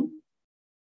game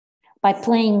by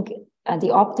playing the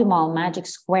optimal magic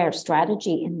square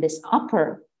strategy in this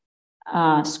upper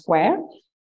square.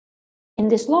 In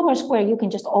this lower square, you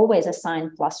can just always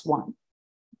assign +1.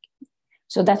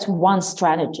 So that's one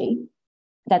strategy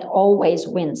that always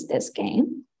wins this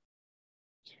game.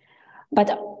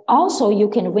 But also you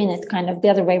can win it kind of the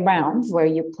other way around, where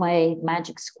you play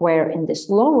magic square in this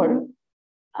lower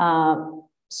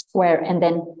square and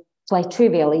then play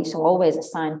trivially, so always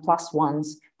assign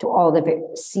 +1s to all the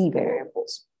C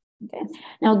variables. Okay.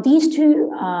 Now these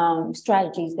two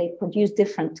strategies, they produce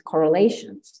different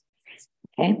correlations.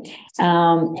 Okay,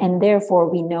 and therefore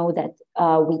we know that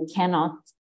we cannot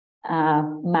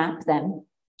map them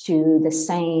to the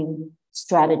same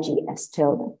strategy as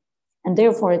tilde. And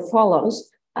therefore it follows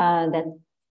that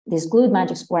this glued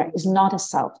magic square is not a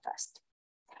self-test.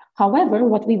 However,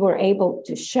 what we were able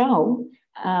to show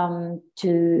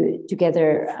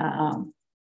together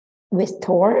with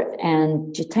Thor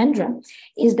and Jitendra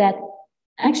is that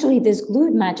actually this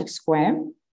glued magic square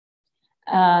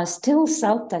still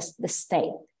self-tests the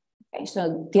state. Okay,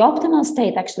 so the optimal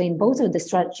state actually in both of the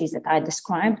strategies that I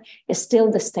described is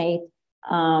still the state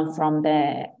from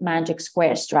the magic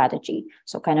square strategy.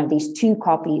 So kind of these two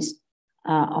copies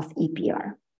of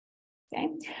EPR. Okay,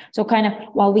 so kind of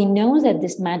while we know that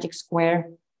this magic square,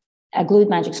 a glued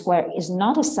magic square, is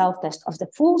not a self-test of the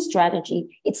full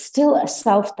strategy, it's still a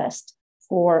self-test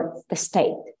for the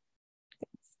state.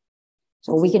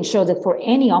 So we can show that for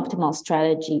any optimal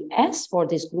strategy S for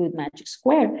this glued magic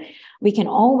square, we can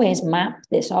always map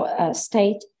this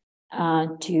state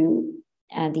to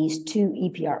these two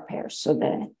EPR pairs, so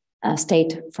the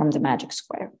state from the magic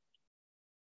square.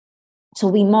 So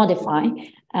we modify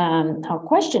our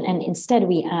question, and instead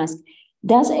we ask,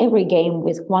 does every game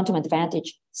with quantum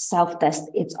advantage self-test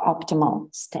its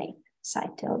optimal state, psi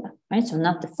tilde, right? So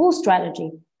not the full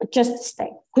strategy, but just the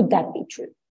state. Could that be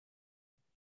true?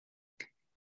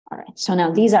 All right, so now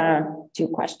these are two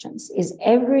questions. Is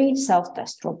every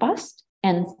self-test robust?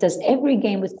 And does every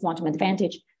game with quantum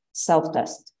advantage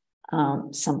self-test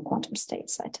some quantum state,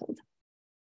 psi tilde?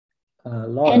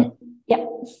 Laura, yeah.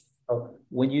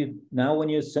 When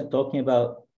you're talking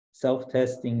about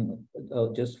self-testing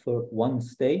just for one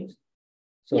state,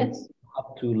 so yes,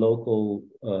 up to local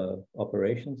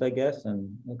operations, I guess,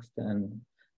 and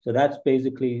so that's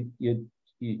basically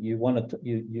you want to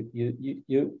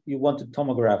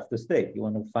tomograph the state. You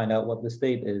want to find out what the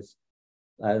state is,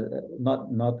 not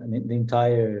the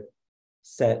entire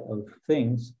set of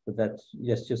things, but that's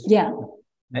just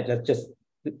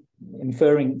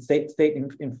inferring state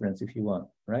inference, if you want,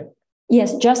 right?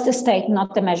 Yes, just the state,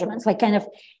 not the measurements. Like kind of,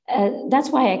 that's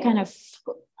why I kind of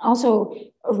also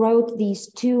wrote these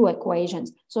two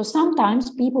equations. So sometimes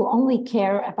people only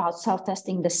care about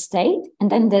self-testing the state,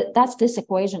 and then that's this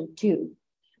equation too.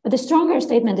 But the stronger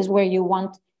statement is where you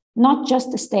want not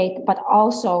just the state, but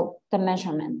also the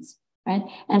measurements, right?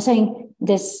 I'm saying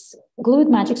this glued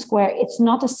magic square, it's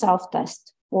not a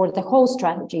self-test for the whole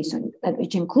strategy, so that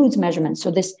which includes measurements.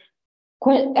 So this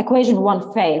equation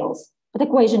 1 fails, but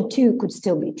equation 2 could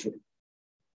still be true.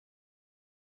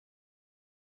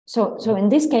 So in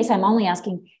this case, I'm only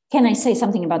asking, can I say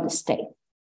something about the state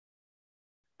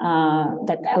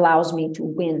that allows me to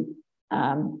win?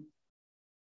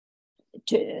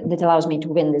 That allows me to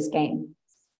win this game.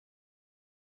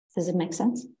 Does it make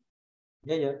sense?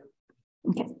 Yeah.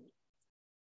 Okay.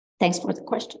 Thanks for the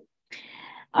question.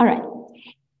 All right.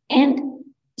 And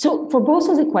so for both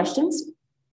of the questions,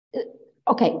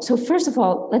 okay, so first of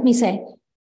all, let me say,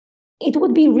 it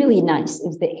would be really nice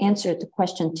if the answer to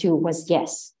question 2 was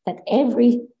yes, that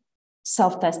every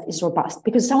self-test is robust,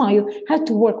 because somehow you have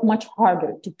to work much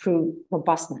harder to prove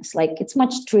robustness. Like it's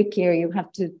much trickier. You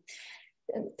have to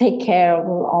take care of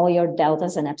all your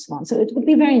deltas and epsilon. So it would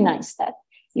be very nice that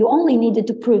you only needed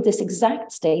to prove this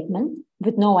exact statement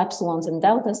with no epsilons and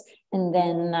deltas, and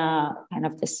then kind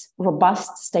of this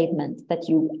robust statement that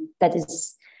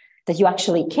you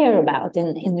actually care about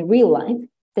in the real life,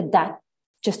 that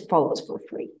just follows for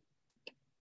free.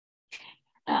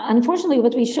 Unfortunately,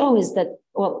 what we show is that,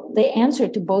 well, the answer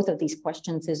to both of these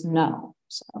questions is no.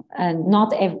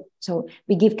 So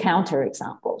we give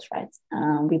counterexamples, right?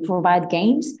 We provide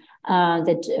games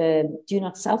that do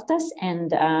not self-test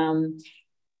and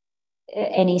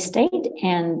any state,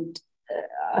 and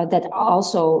that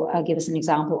also give us an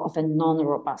example of a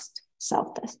non-robust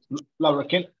self-test. Laura,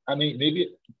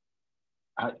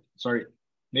 sorry.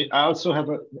 I also have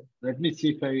let me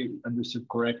see if I understood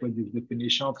correctly the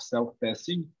definition of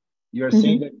self-testing. You're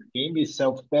saying that the game is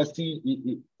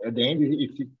self-testing at the end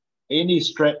if any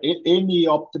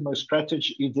optimal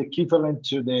strategy is equivalent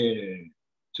to the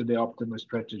optimal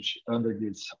strategy under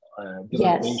this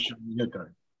dilatation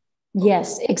Newton.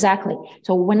 Yes, exactly.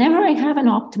 So whenever I have an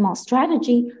optimal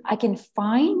strategy, I can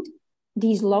find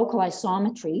these local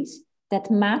isometries that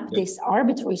map this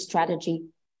arbitrary strategy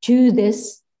to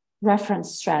this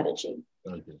reference strategy.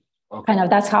 Okay. Kind of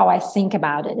that's how I think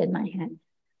about it in my head.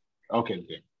 Okay.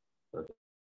 Perfect.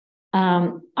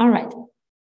 All right.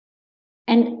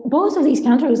 And both of these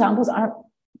counterexamples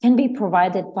can be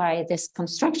provided by this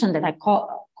construction that I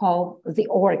call the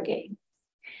OR game.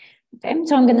 Okay,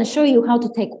 so I'm going to show you how to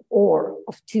take OR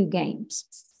of two games.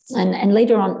 And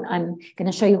later on, I'm going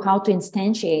to show you how to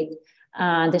instantiate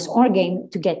this OR game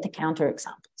to get the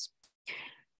counterexamples.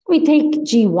 We take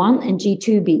G1 and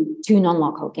G2 be two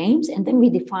non-local games, and then we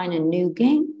define a new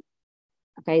game.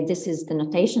 Okay, this is the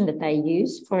notation that I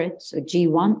use for it. So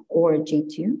G1 or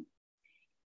G2.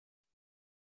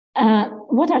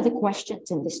 What are the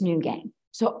questions in this new game?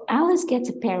 So Alice gets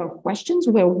a pair of questions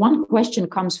where one question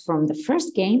comes from the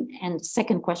first game and the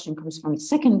second question comes from the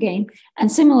second game.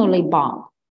 And similarly, Bob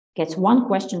gets one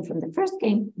question from the first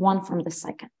game, one from the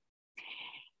second.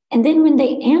 And then when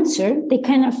they answer, they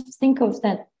kind of think of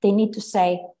that they need to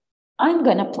say, I'm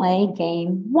going to play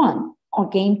game 1 or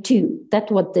game 2.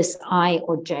 That's what this I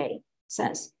or J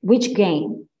says, which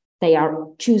game they are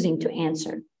choosing to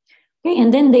answer. Okay,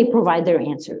 and then they provide their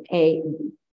answer, A and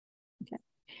B. Okay.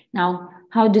 Now,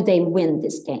 how do they win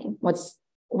this game?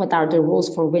 What are the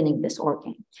rules for winning this OR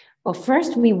game? Well,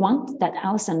 first, we want that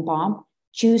Alice and Bob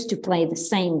choose to play the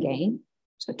same game.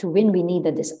 So to win, we need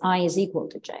that this I is equal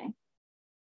to J.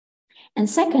 And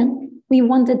second, we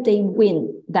want that they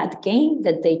win that game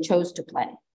that they chose to play.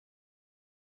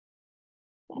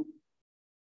 Okay.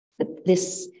 But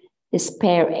this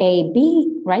pair A,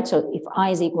 B, right? So if I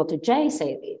is equal to J,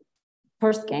 say the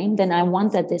first game, then I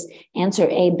want that this answer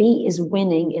A, B is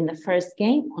winning in the first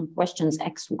game on questions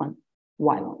X1,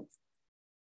 Y1.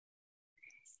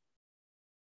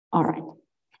 All right.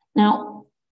 Now,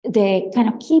 the kind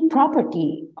of key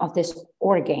property of this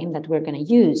OR game that we're going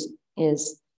to use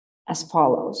is as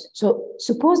follows. So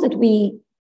suppose that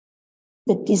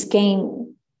this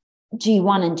game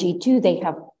G1 and G2, they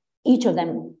have, each of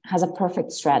them has a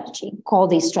perfect strategy. Call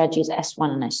these strategies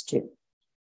S1 and S2.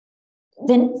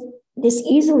 Then this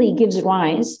easily gives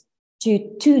rise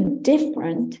to two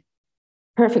different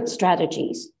perfect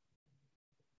strategies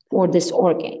for this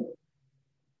OR game.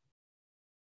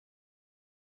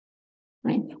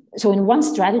 Right? So in one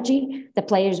strategy, the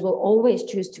players will always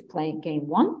choose to play game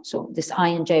 1. So this I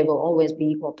and J will always be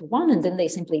equal to 1, and then they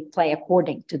simply play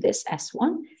according to this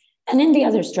S1. And in the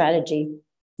other strategy,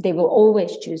 they will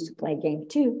always choose to play game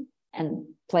 2 and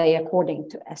play according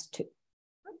to S2.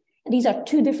 And these are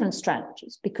two different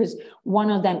strategies because one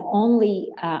of them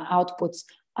only outputs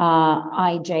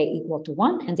IJ equal to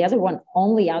 1, and the other one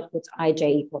only outputs IJ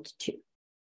equal to 2.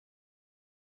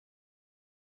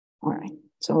 All right.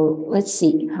 So let's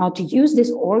see how to use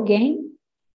this OR game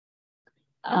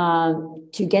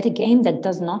to get a game that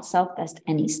does not self-test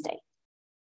any state.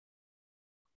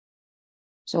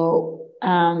 So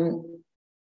I'm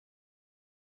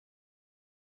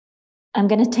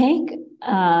going to take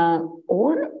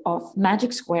OR of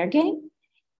magic square game,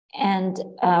 and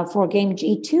for game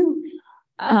G2,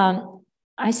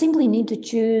 I simply need to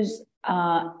choose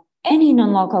any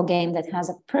non-local game that has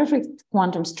a perfect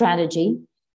quantum strategy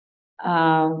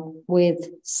with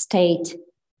state,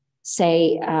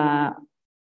 say,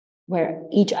 where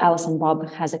each Alice and Bob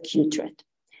has a Q-trait.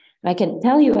 I can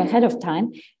tell you ahead of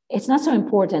time, it's not so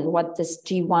important what this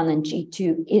G1 and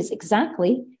G2 is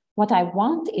exactly. What I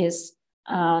want is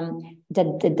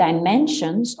that the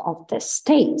dimensions of the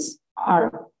states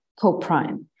are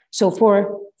co-prime. So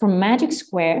from magic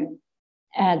square,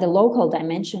 the local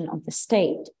dimension of the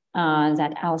state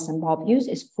that Alice and Bob use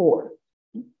is 4.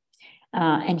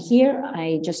 And here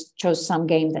I just chose some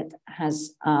game that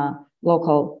has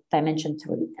local dimension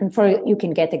 3. And you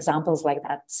can get examples like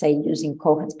that, say, using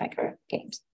Cohen-Specker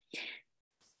games.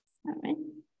 All right.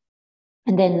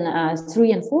 And then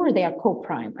 3 and 4, they are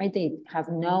co-prime, right? They have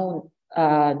no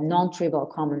non-trivial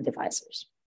common divisors.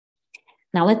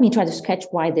 Now, let me try to sketch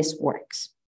why this works.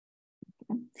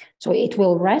 Okay. So it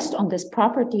will rest on this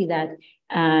property that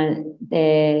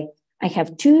I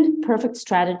have two perfect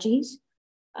strategies,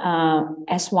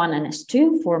 S1 and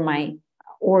S2 for my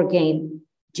OR game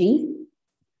G.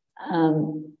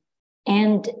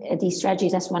 And these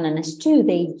strategies S1 and S2,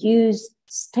 they use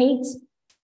states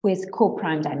with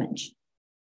co-prime dimension.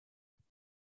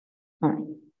 All right.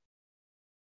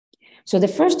 So the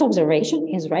first observation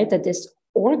is, right, that this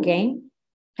OR game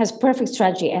has perfect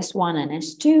strategy S1 and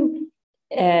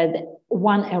S2,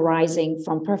 one arising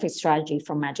from perfect strategy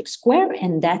from magic square,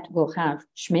 and that will have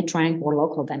Schmidt rank or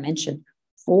local dimension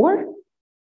 4.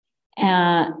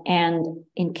 And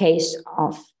in case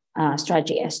of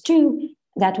strategy S2,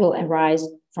 that will arise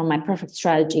from my perfect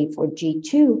strategy for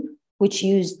G2, which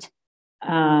used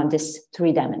this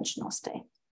 3-dimensional state.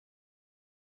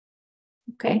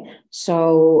 Okay,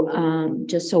 so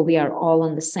just so we are all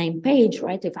on the same page,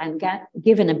 right? If I'm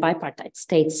given a bipartite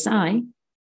state psi,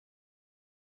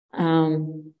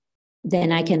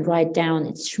 then I can write down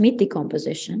its Schmidt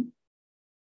decomposition.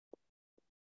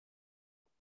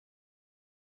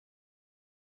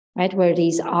 Right, where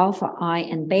these alpha I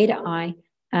and beta I,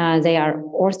 they are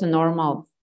orthonormal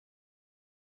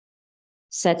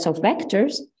sets of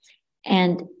vectors.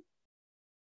 And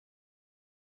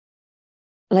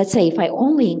let's say if I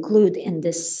only include in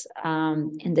this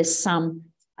sum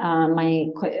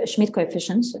my Schmidt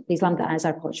coefficients, these lambda i's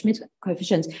are called Schmidt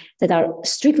coefficients that are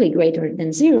strictly greater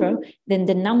than 0, then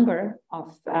the number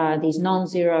of these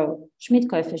non-zero Schmidt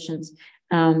coefficients,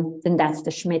 then that's the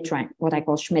Schmidt rank, what I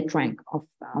call Schmidt rank of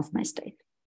my state.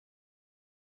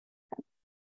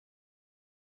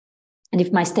 And if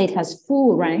my state has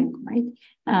full rank, right,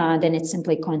 then it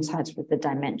simply coincides with the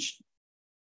dimension.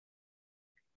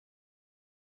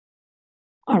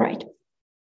 All right.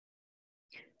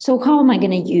 So how am I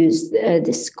going to use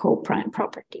this co-prime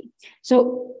property?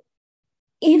 So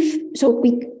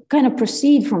we kind of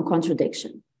proceed from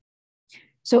contradiction.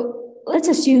 So let's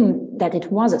assume that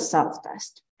it was a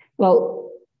self-test.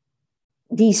 Well,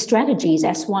 these strategies,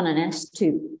 S1 and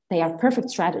S2, they are perfect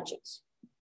strategies.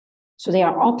 So they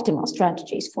are optimal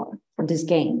strategies for this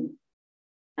game,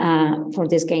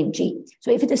 G. So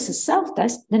if it is a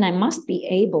self-test, then I must be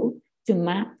able to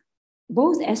map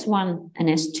both S1 and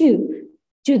S2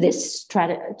 to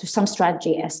some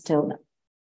strategy S tilde.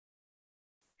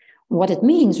 What it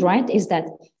means, right, is that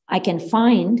I can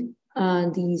find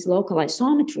these local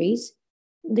isometries.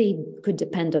 They could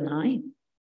depend on I,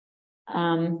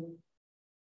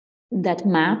 that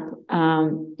map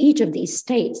each of these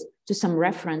states to some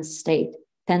reference state,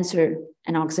 tensor,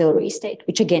 and auxiliary state,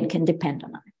 which again can depend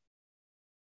on I.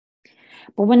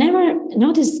 But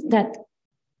notice that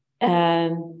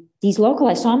these local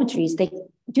isometries, they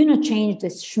do not change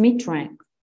this Schmidt rank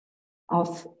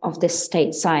of this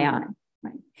state psi I.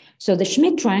 Right? So the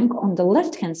Schmidt rank on the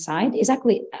left-hand side is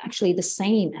actually the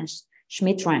same as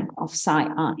Schmidt rank of psi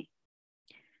I.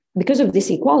 Because of this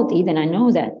equality, then I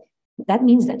know that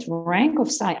means that rank of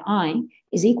psi I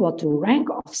is equal to rank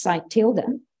of psi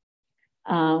tilde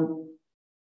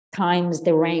times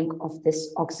the rank of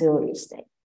this auxiliary state.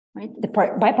 Right? The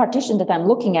bipartition that I'm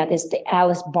looking at is the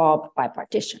Alice-Bob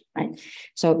bipartition, right?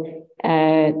 So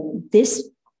this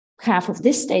half of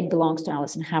this state belongs to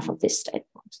Alice and half of this state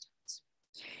belongs to Alice.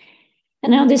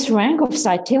 And now this rank of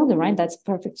psi tilde, right? That's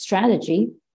perfect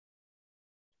strategy.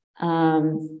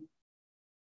 For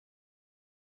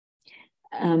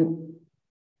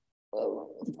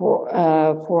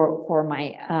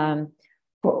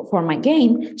my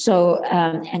game. So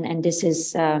and this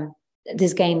is.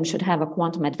 This game should have a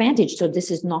quantum advantage. So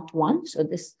this is not 1. So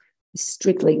this is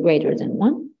strictly greater than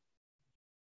 1.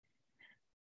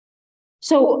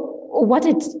 So what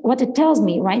it tells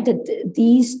me, right, that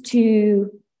these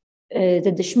two,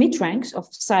 that the Schmidt ranks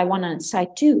of psi 1 and psi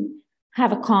 2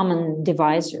 have a common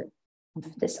divisor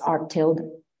of this R tilde.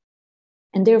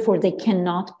 And therefore they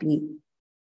cannot be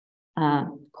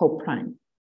co-prime.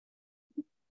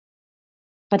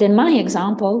 But in my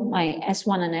example, my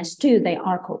S1 and S2, they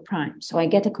are co-prime. So I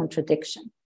get a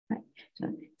contradiction. Right? So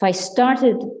if I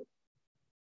started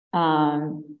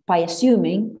by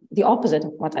assuming the opposite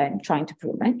of what I'm trying to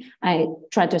prove, right? I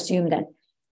tried to assume that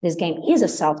this game is a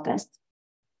self-test.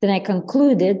 Then I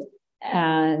concluded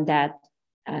that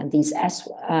these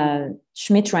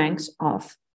Schmidt ranks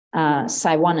of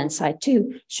psi 1 and psi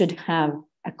 2 should have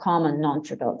a common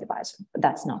non-trivial divisor. But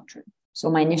that's not true. So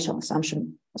my initial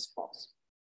assumption was false.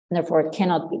 Therefore, it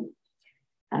cannot be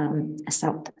a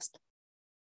self-test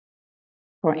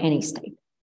for any state.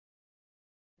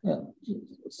 Yeah.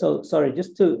 So sorry,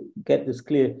 just to get this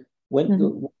clear, when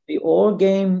the OR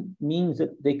game means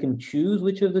that they can choose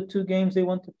which of the two games they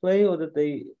want to play, or that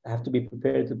they have to be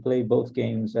prepared to play both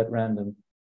games at random,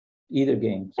 either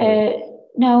game?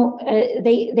 No,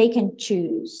 they can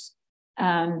choose.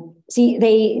 See,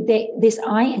 this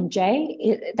I and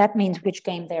J, that means which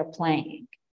game they're playing.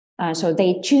 So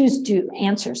they choose to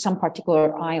answer some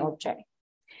particular I or J.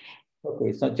 Okay,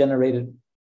 it's not generated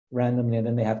randomly, and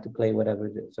then they have to play whatever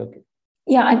it is. Okay.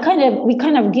 Yeah, we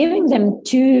kind of giving them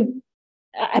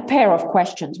a pair of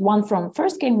questions, one from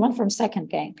first game, one from second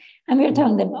game, and we're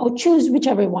telling them, oh, choose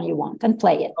whichever one you want and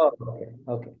play it. Oh, okay,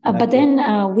 okay. But then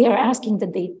we are asking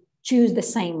that they choose the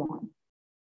same one.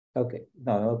 Okay,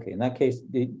 no, okay. In that case,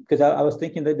 because I was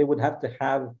thinking that they would have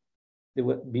to they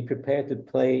would be prepared to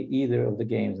play either of the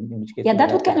games, in which case. Yeah,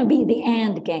 that would kind of be the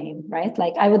AND game, right?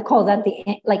 Like I would call that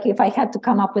like if I had to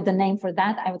come up with a name for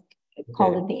that, I would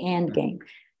call it the AND game.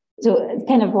 So it's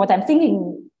kind of what I'm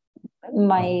thinking,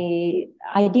 my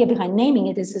idea behind naming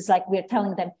it is like we're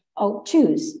telling them, oh,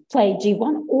 choose, play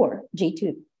G1 or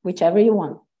G2, whichever you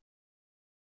want.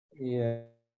 Yeah,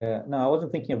 no, I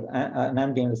wasn't thinking of an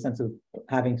AND game in the sense of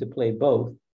having to play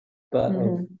both, but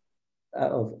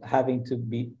of having to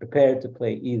be prepared to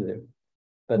play either.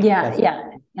 But yeah.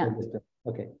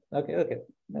 Okay.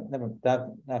 Never that.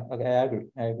 Okay, I agree.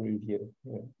 I agree with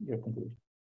your conclusion.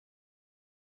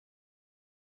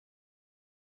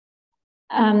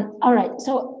 All right.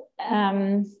 So,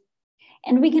 and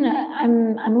we can.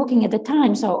 I'm looking at the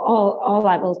time. So all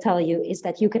I will tell you is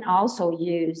that you can also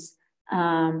use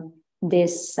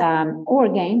this OR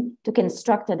game to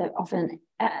construct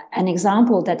an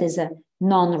example that is a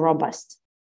non-robust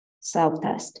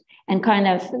self-test. And kind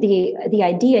of the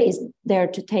idea is there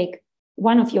to take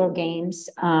one of your games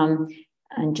and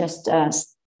just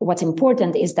what's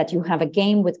important is that you have a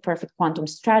game with perfect quantum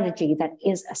strategy that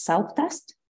is a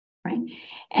self-test, right?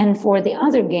 And for the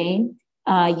other game,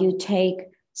 you take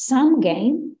some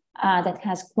game that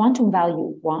has quantum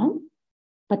value 1,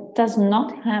 but does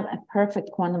not have a perfect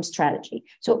quantum strategy.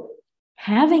 So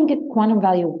having a quantum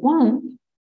value 1,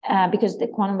 because the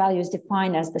quantum value is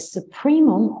defined as the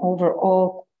supremum over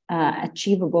all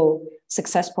achievable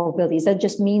success probabilities. That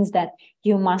just means that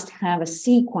you must have a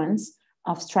sequence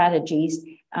of strategies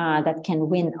that can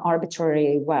win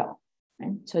arbitrarily well.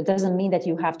 Right? So it doesn't mean that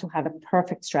you have to have a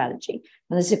perfect strategy.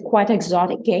 Now, this is a quite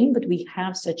exotic game, but we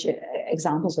have such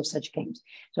examples of such games.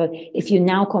 So if you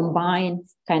now combine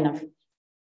kind of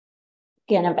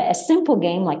a simple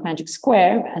game like Magic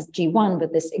Square as G1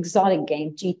 with this exotic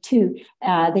game G2,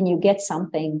 then you get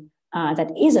something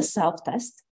that is a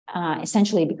self-test.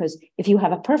 Essentially, because if you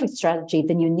have a perfect strategy,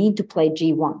 then you need to play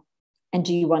G1, and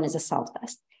G1 is a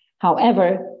self-test.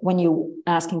 However, when you're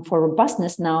asking for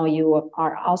robustness, now you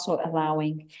are also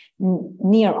allowing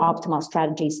near optimal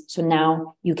strategies. So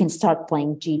now you can start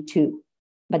playing G2,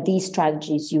 but these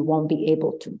strategies you won't be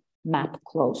able to map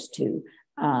close to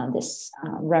this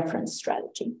reference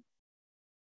strategy.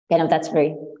 That's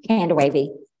very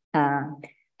hand-wavy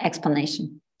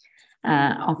explanation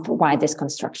of why this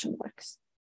construction works.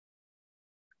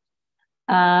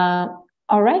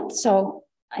 All right, so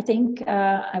I think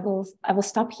I will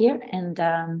stop here, and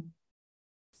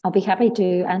I'll be happy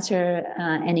to answer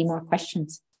any more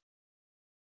questions.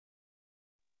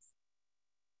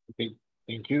 Okay,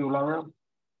 thank you, Laura.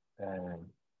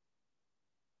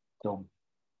 So,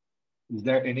 is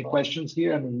there any questions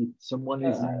here? I mean, if someone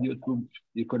is in YouTube,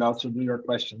 you could also do your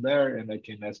question there, and I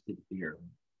can ask it here.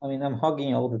 I mean, I'm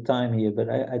hogging all the time here, but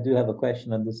I do have a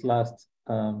question on this last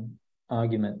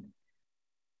argument.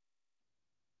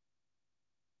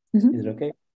 Mm-hmm. Is it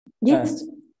okay? Yes.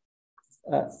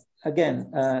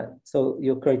 Again, so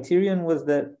your criterion was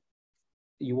that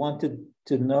you wanted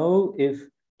to know if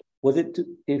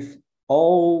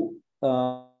all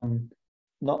not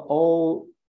all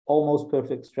almost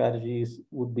perfect strategies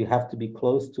would have to be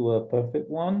close to a perfect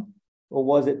one, or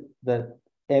was it that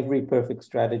every perfect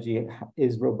strategy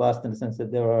is robust in the sense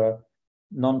that there are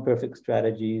non-perfect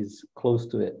strategies close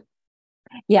to it?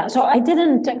 Yeah, so I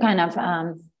didn't kind of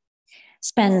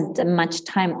spend much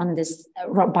time on this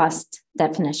robust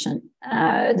definition,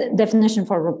 the definition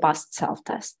for robust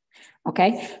self-test.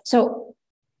 Okay, so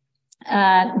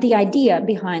the idea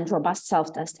behind robust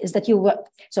self-test is that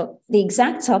so the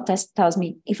exact self-test tells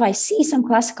me if I see some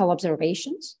classical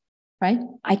observations, right,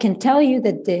 I can tell you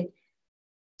that the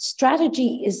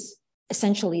strategy is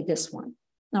essentially this one.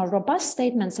 Now, robust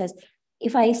statement says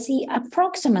if I see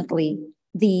approximately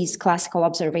these classical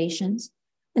observations,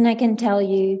 then I can tell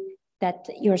you that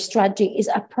your strategy is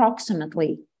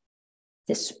approximately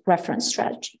this reference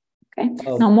strategy. Okay.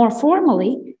 Now, more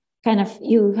formally, kind of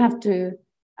you have to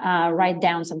write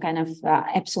down some kind of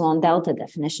epsilon delta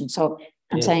definition. So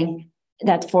I'm saying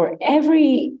that for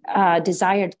every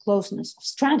desired closeness of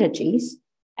strategies,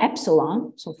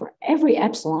 epsilon, so for every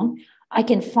epsilon, I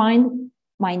can find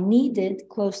my needed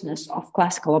closeness of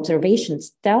classical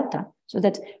observations, delta, so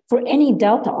that for any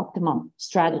delta optimum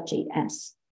strategy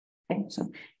S. Okay,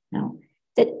 so now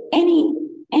that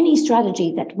any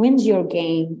strategy that wins your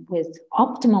game with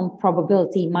optimum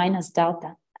probability minus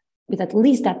delta, with at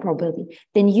least that probability,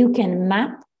 then you can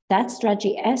map that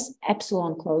strategy S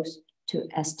epsilon close to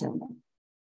S tilde.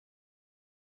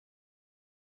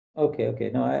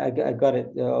 Okay. No, I got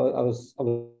it. I was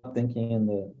thinking in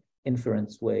the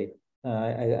inference way.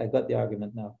 I got the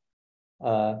argument now.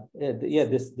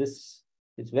 This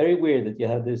it's very weird that you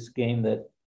have this game that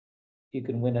you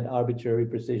can win at arbitrary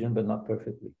precision, but not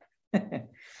perfectly,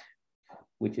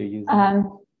 which you're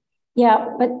using.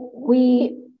 Yeah, but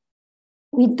we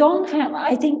don't have,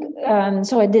 I think,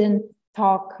 so I didn't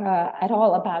talk at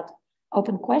all about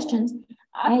open questions.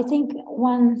 I think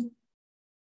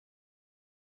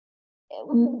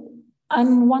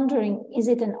I'm wondering, is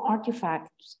it an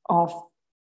artifact of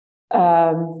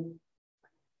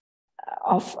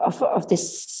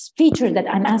this feature that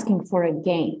I'm asking for a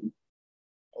game,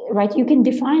 right? You can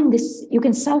define this, you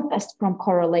can self-test from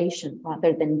correlation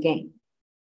rather than gain,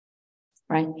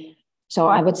 right? So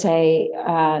I would say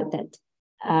that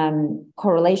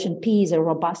correlation P is a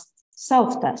robust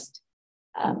self-test.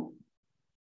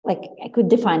 Like I could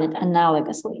define it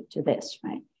analogously to this,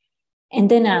 right? And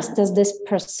then ask, does this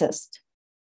persist?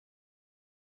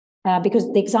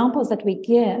 Because the examples that we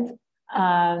give,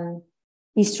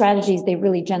 these strategies, they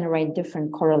really generate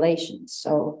different correlations.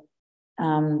 So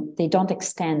they don't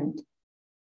extend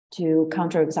to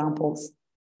counterexamples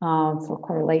for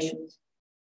correlations.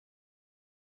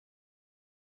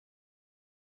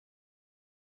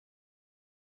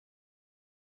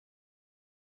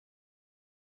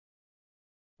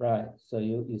 Right. So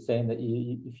you're saying that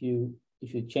if you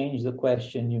change the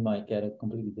question, you might get a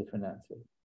completely different answer.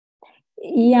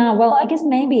 Yeah, well, I guess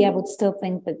maybe I would still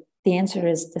think that the answer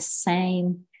is the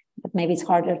same, but maybe it's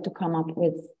harder to come up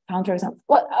with counterexamples.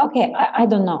 Well, okay, I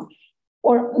don't know.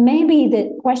 Or maybe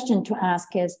the question to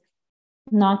ask is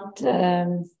not,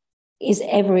 is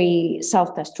every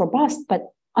self-test robust,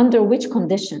 but under which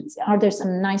conditions? Are there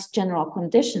some nice general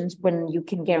conditions when you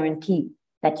can guarantee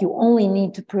that you only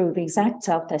need to prove exact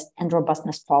self-test and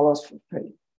robustness follows for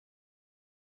free?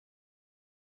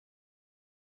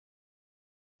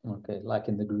 Okay, like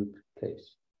in the group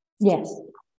case. Yes.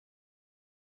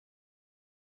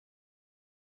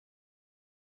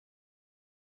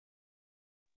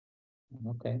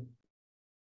 Okay.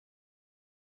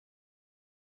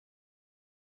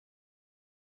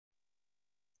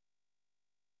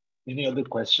 Any other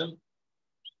question?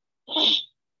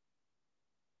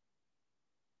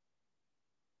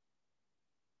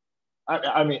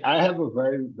 I mean, I have a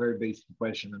very, very basic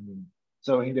question. I mean,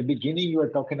 so in the beginning, you were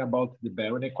talking about the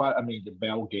Bell inequality, I mean, the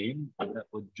Bell game,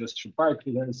 with just two parts.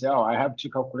 You're going to say, oh, I have to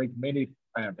calculate many,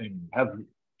 I mean, have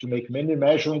to make many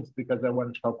measurements because I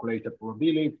want to calculate the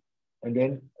probability. And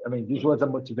then, I mean, this was a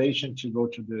motivation to go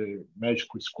to the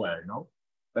magical square, you know?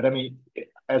 But I mean,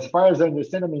 as far as I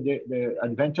understand, I mean, the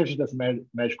advantage of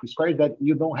magical square is that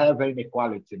you don't have any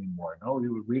inequality anymore, no?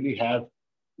 You really have,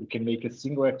 you can make a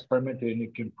single experiment and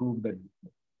you can prove that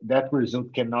that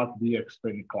result cannot be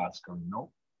explained classically, you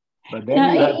know? But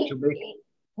then you have to make...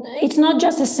 It's not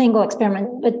just a single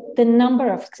experiment, but the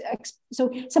number of,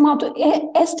 so somehow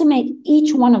to estimate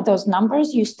each one of those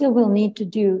numbers, you still will need to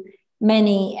do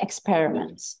many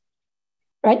experiments,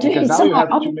 right? Because now you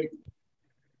have to make...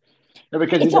 No,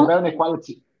 because in the Bell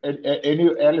inequality, any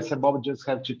Alice and Bob just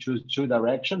have to choose two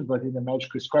directions, but in the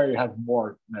magical square, you have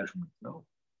more measurements, no?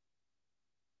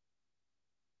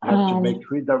 You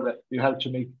have to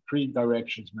make three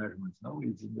directions measurements, no?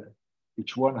 It's in the,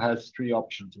 each one has three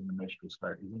options in the magical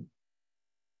square, isn't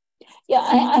it? Yeah,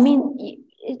 I mean,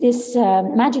 this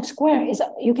magic square is,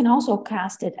 you can also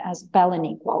cast it as Bell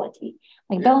inequality.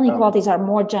 Like yeah, Bell inequalities are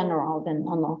more general than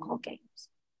non-local games.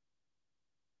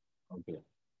 Okay.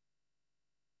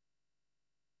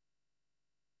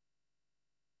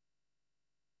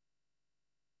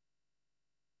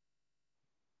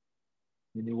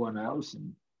 Anyone else?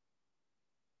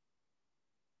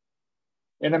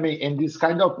 And I mean, in this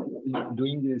kind of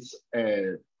doing this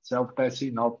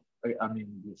self-testing of, I mean,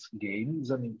 these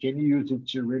games, I mean, can you use it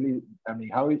to really, I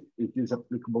mean, how it is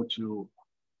applicable to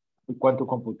quantum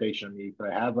computation? If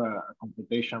I have a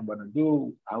computation I want to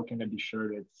do, how can I be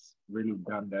sure it's really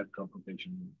done that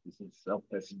computation? This is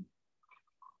self-testing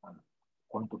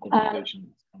quantum computation.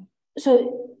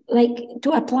 So like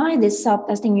to apply this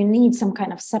self-testing, you need some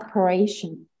kind of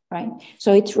separation, right?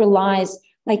 So it relies,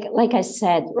 like I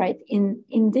said, right, in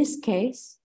this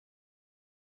case,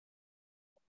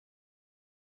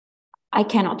 I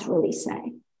cannot really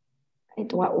say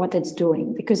what it's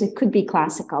doing because it could be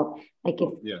classical. Like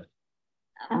if, yeah.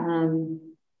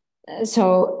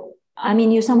 So, I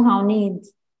mean, you somehow need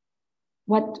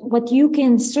what you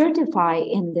can certify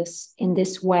in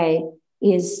this way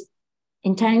is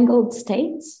entangled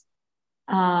states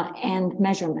and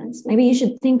measurements. Maybe you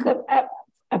should think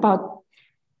about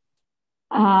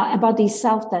these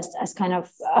self-tests as kind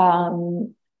of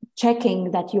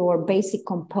checking that your basic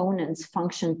components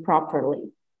function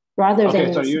properly, rather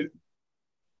than so you're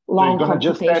gonna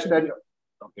just test that.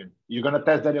 Okay, you're gonna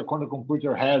test that your quantum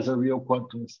computer has a real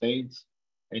quantum state,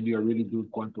 and you're really doing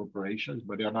quantum operations,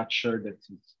 but you're not sure that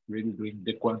it's really doing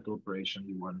the quantum operation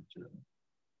you want to.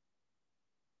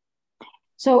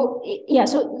 So yeah,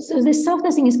 so this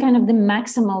self-testing is kind of the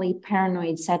maximally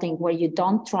paranoid setting where you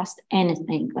don't trust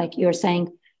anything. Like you're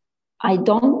saying, I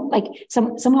don't like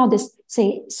somehow this,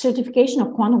 say, certification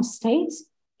of quantum states.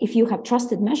 If you have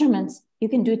trusted measurements, you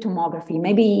can do tomography.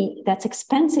 Maybe that's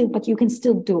expensive, but you can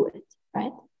still do it,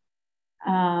 right?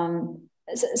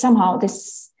 Somehow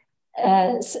this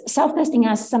self-testing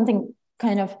has something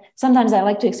kind of, sometimes I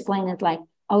like to explain it like,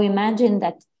 oh, imagine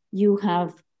that you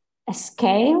have a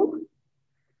scale.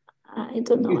 I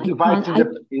don't know.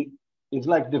 It's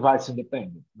like device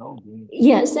independent, no?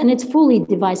 Yes, and it's fully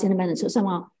device independent. So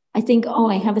somehow I think, oh,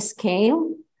 I have a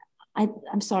scale.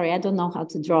 I'm sorry, I don't know how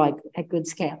to draw a good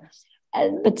scale.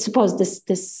 But suppose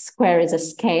this square is a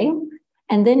scale,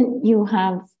 and then you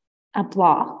have a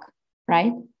block,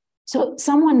 right? So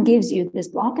someone gives you this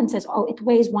block and says, oh, it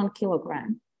weighs 1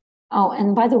 kilogram. Oh,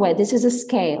 and by the way, this is a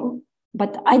scale,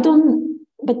 but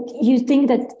you think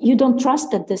that you don't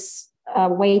trust that this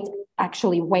weight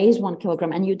actually weighs 1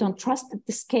 kilogram, and you don't trust that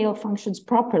the scale functions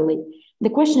properly. The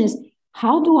question is,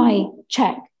 how do I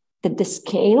check that the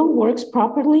scale works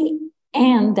properly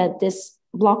and that this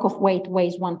block of weight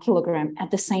weighs 1 kilogram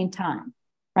at the same time,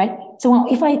 right? So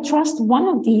if I trust one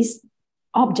of these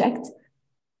objects,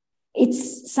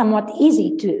 it's somewhat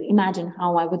easy to imagine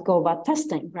how I would go about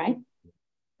testing, right?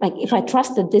 Like if I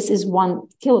trust that this is 1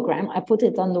 kilogram, I put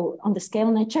it on the scale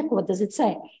and I check, what does it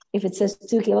say? If it says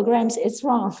 2 kilograms, it's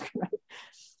wrong, right?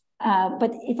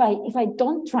 But if I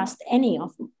don't trust any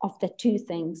of the two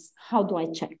things, how do I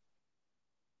check?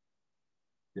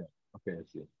 Yeah, okay, I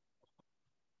see.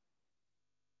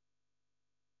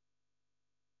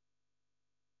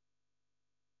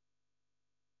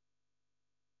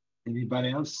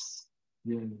 Anybody else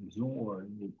here in Zoom or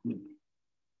in YouTube?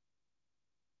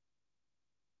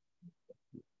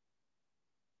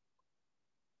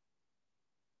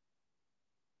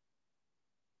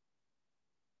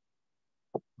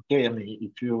 Okay, I mean,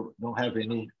 if you don't have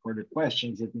any further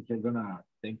questions, I think I'm gonna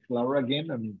thank Laura again,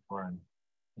 I mean, for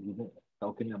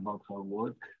talking about her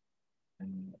work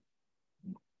and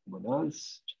with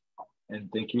us. And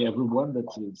thank you everyone that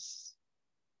is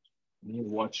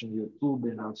watching YouTube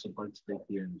and also participate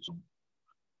here in Zoom.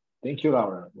 Thank you,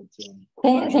 Laura.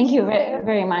 Thank you very,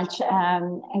 very much.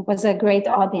 It was a great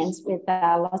audience with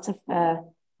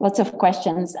lots of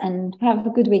questions, and have a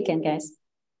good weekend, guys.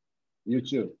 You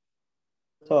too.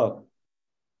 Talk.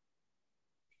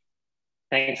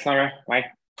 Thanks, Laura. Bye.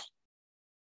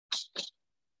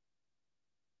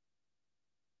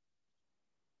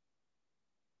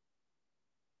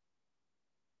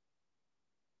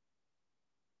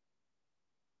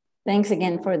 Thanks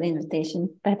again for the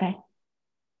invitation. Bye-bye.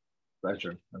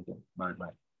 Pleasure. Okay.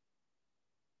 Bye-bye.